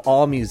 I love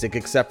all music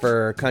except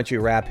for country,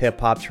 rap, hip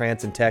hop,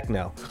 trance, and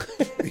techno.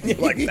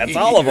 Like, that's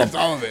all of them. That's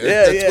all of it.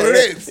 That's what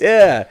it is.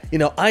 Yeah.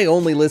 I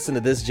only listen to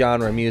this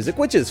genre of music,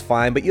 which is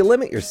fine, but you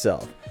limit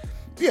yourself.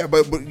 Yeah,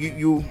 but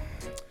you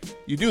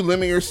do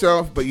limit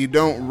yourself, but you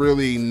don't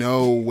really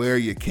know where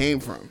you came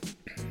from.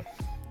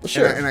 Well,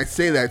 sure. And I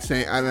say that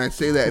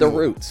the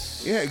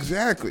roots. Yeah,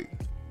 exactly.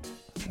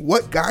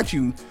 What got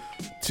you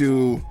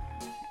to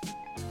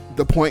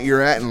the point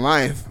you're at in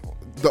life?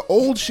 The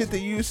old shit that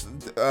you used,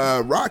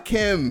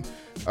 Rakim,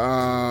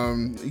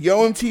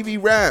 Yo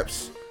MTV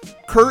Raps,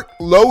 Kurt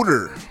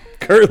Loder.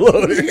 You know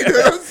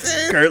what I'm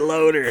saying? Kurt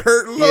Loder.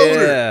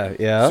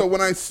 Yeah. So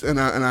when I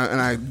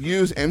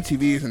use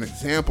MTV as an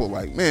example,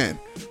 like, man,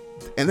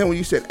 and then when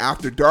you said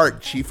After Dark,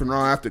 Chief and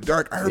Raw After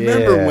Dark, I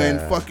remember when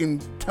fucking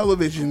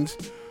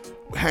televisions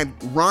had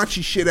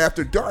raunchy shit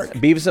after dark.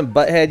 Beavis and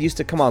Butthead used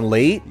to come on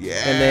late. Yeah.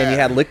 And then you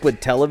had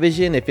Liquid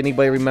Television, if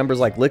anybody remembers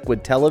like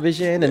Liquid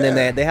Television. And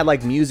then they had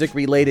like music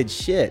related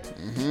shit.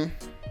 Mm-hmm.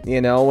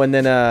 And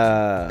then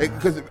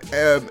because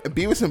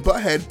Beavis and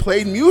Butthead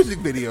played music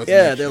videos.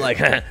 Yeah, they're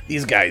like,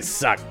 these guys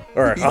suck.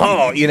 Or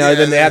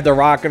then they had the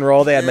rock and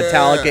roll. They had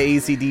Metallica,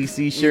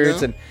 AC/DC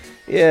shirts, and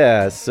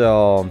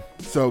so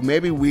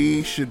maybe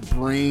we should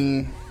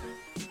bring,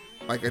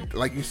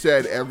 like you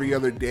said, every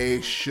other day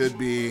should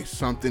be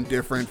something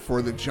different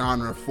for the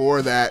genre,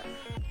 for that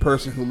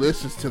person who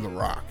listens to the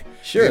rock.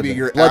 Sure. Maybe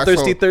your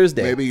Bloodthirsty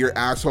Thursday. Maybe your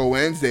Asshole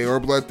Wednesday or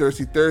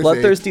Bloodthirsty Thursday.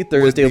 Bloodthirsty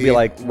Thursday will be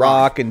like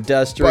rock,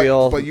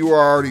 industrial. But you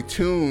are already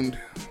tuned,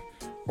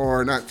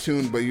 or not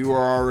tuned, but you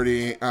are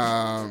already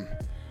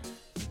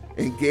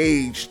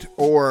engaged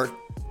or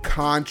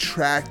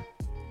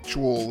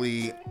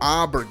contractually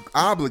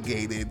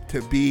obligated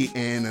to be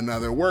in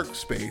another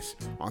workspace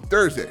on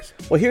Thursdays.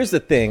 Well, here's the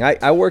thing.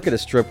 I work at a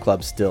strip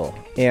club still,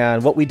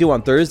 and what we do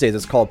on Thursdays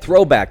is called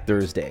Throwback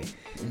Thursday.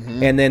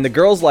 Mm-hmm. And then the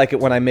girls like it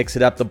when I mix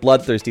it up, the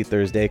Bloodthirsty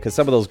Thursday, because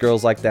some of those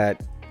girls like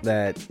that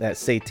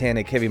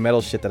satanic heavy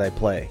metal shit that I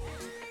play.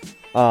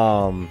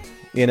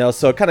 You know,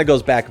 so it kind of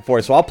goes back and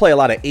forth. So I'll play a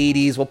lot of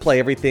 80s. We'll play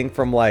everything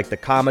from like the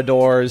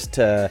Commodores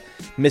to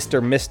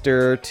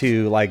Mr.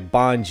 to like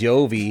Bon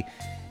Jovi.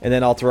 And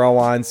then I'll throw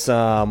on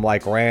some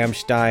like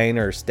Rammstein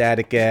or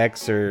Static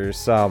X or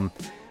some,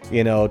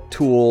 you know,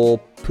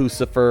 Tool,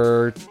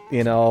 Pucifer,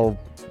 you know,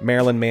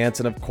 Marilyn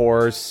Manson, of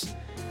course,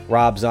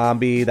 Rob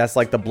Zombie. That's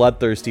like the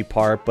bloodthirsty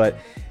part. But,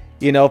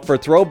 you know, for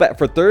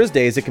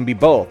Thursdays, it can be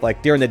both.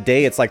 Like during the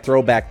day, it's like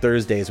Throwback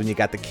Thursdays when you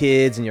got the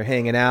kids and you're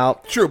hanging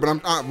out. Sure, but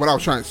what I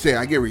was trying to say,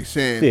 I get what you're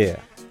saying. Yeah.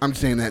 I'm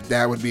saying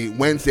that would be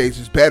Wednesdays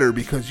is better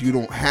because you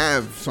don't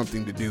have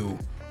something to do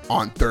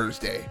on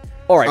Thursday.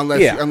 All right,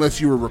 unless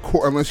you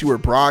were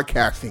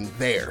broadcasting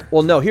there.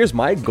 Well, no, here's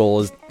my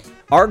goal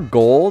our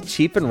goal,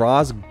 Chief and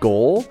Raw's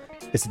goal,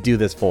 is to do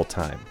this full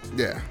time.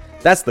 Yeah.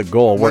 That's the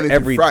goal. Monday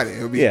through Friday.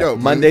 It would be dope.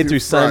 Monday through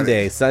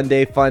Sunday.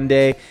 Sunday, fun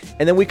day.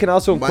 And then we can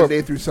also...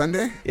 Monday through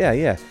Sunday?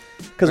 Yeah.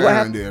 Because what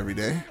happens? Do every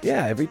day?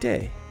 Yeah, every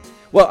day.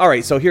 Well, all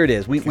right, so here it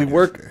is. We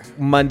work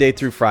Monday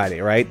through Friday,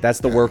 right? That's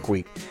the work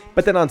week.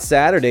 But then on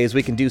Saturdays,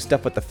 we can do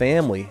stuff with the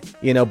family,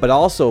 you know, but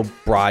also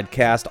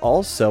broadcast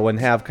also and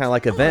have kind of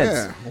like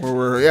events.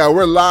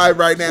 We're live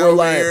right now.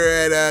 We're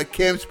here at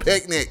Kim's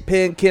Picnic.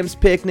 Kim's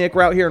Picnic.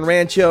 We're out here in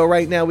Rancho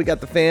right now. We got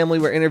the family.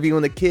 We're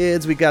interviewing the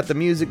kids. We got the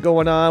music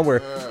going on.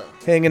 We're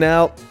hanging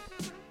out.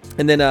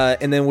 And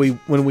then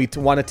when we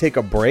want to take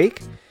a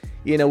break,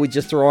 you know, we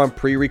just throw on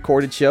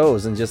pre-recorded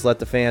shows and just let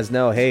the fans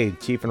know, hey,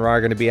 Chief and Raw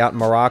are going to be out in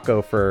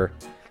Morocco for,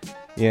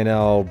 you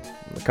know,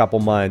 a couple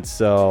months.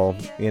 So,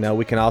 you know,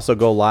 we can also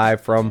go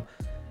live from,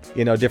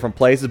 you know, different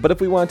places. But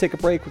if we want to take a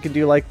break, we can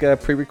do like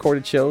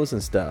pre-recorded shows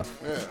and stuff.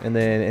 Yeah. And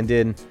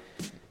then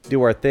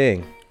do our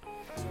thing.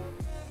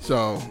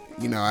 So,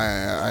 you know,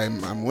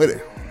 I'm with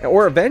it.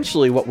 Or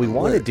eventually what we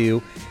want to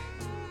do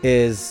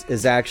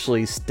is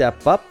actually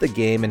step up the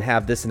game and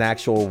have this an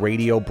actual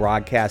radio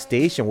broadcast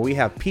station where we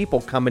have people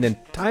coming in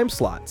time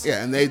slots.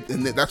 Yeah, and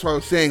that's what I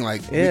was saying.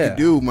 Like, we could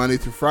do Monday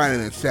through Friday,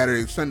 and then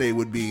Saturday and Sunday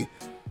would be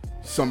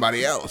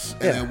somebody else.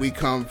 And then we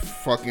come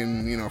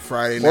fucking, you know,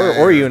 Friday night.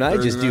 Or you and I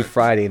just do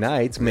Friday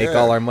nights, make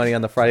all our money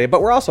on the Friday.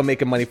 But we're also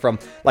making money from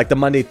like the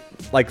Monday,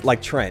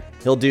 like Trent.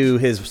 He'll do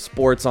his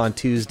sports on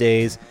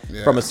Tuesdays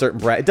from a certain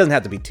brand. It doesn't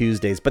have to be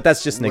Tuesdays, but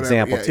that's just an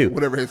example too.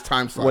 Whatever his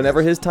time slot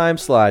his time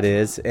slot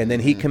is, and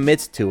then he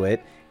commits to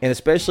it. And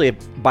especially if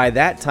by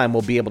that time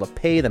we'll be able to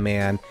pay the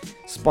man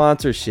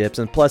sponsorships,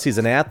 and plus he's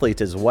an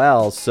athlete as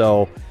well.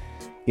 So,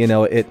 you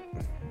know,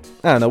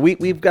 I don't know.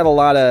 We've got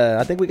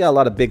I think we got a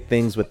lot of big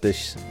things with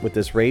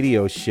this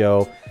radio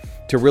show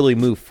to really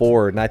move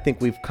forward, and I think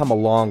we've come a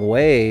long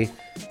way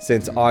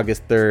since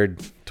August 3rd,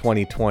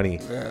 2020.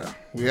 Yeah,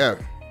 we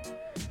have.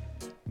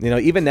 You know,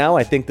 even now,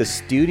 I think the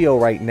studio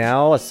right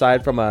now,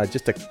 aside from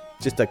just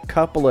a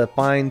couple of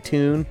fine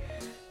tune,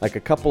 like a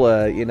couple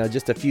of, you know,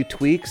 just a few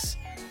tweaks,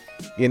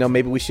 you know,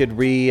 maybe we should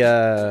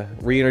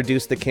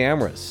reintroduce the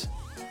cameras.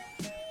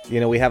 You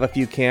know, we have a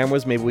few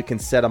cameras. Maybe we can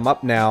set them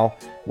up now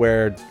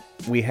where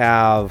we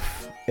have,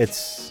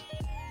 it's,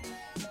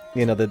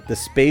 you know, the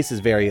space is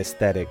very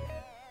aesthetic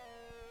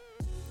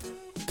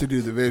to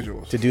do the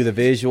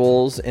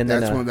visuals, and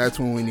that's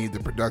when we need the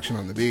production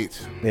on the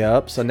beats.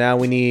 Yep. So now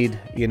we need,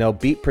 you know,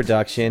 beat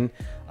production.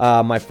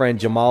 My friend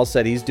Jamal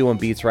said he's doing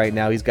beats right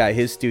now. He's got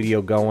his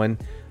studio going.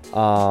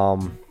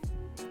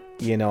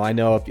 You know, I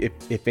know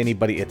if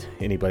anybody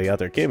out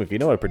there, Kim, if you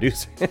know a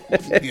producer,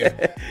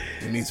 yeah,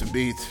 you need some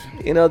beats.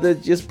 You know,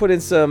 just put in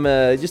some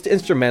just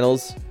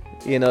instrumentals.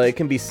 You know, it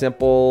can be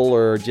simple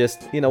or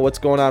just, you know, what's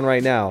going on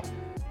right now.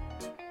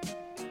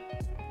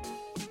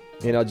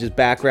 You know, just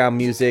background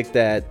music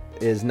that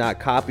is not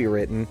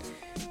copywritten.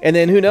 And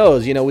then who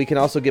knows, you know, we can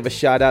also give a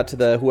shout out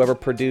to whoever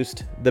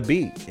produced the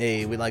beat.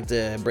 Hey, we'd like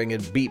to bring a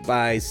beat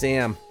by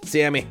Sammy.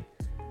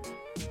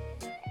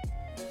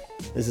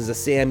 This is a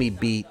Sammy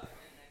beat.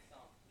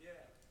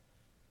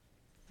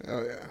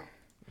 Oh yeah.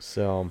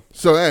 So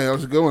hey, that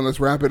was a good one. Let's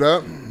wrap it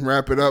up.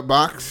 Wrap it up,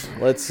 Box.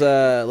 Let's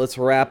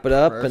wrap it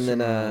up and then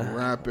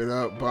wrap it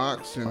up,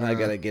 Box. And I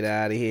gotta get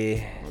out of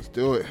here. Let's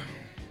do it.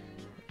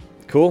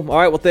 Cool. All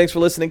right. Well, thanks for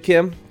listening,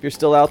 Kim. If you're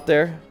still out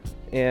there,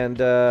 and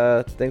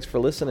thanks for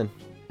listening.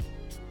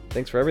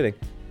 Thanks for everything.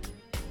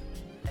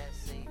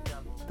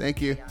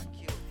 Thank you.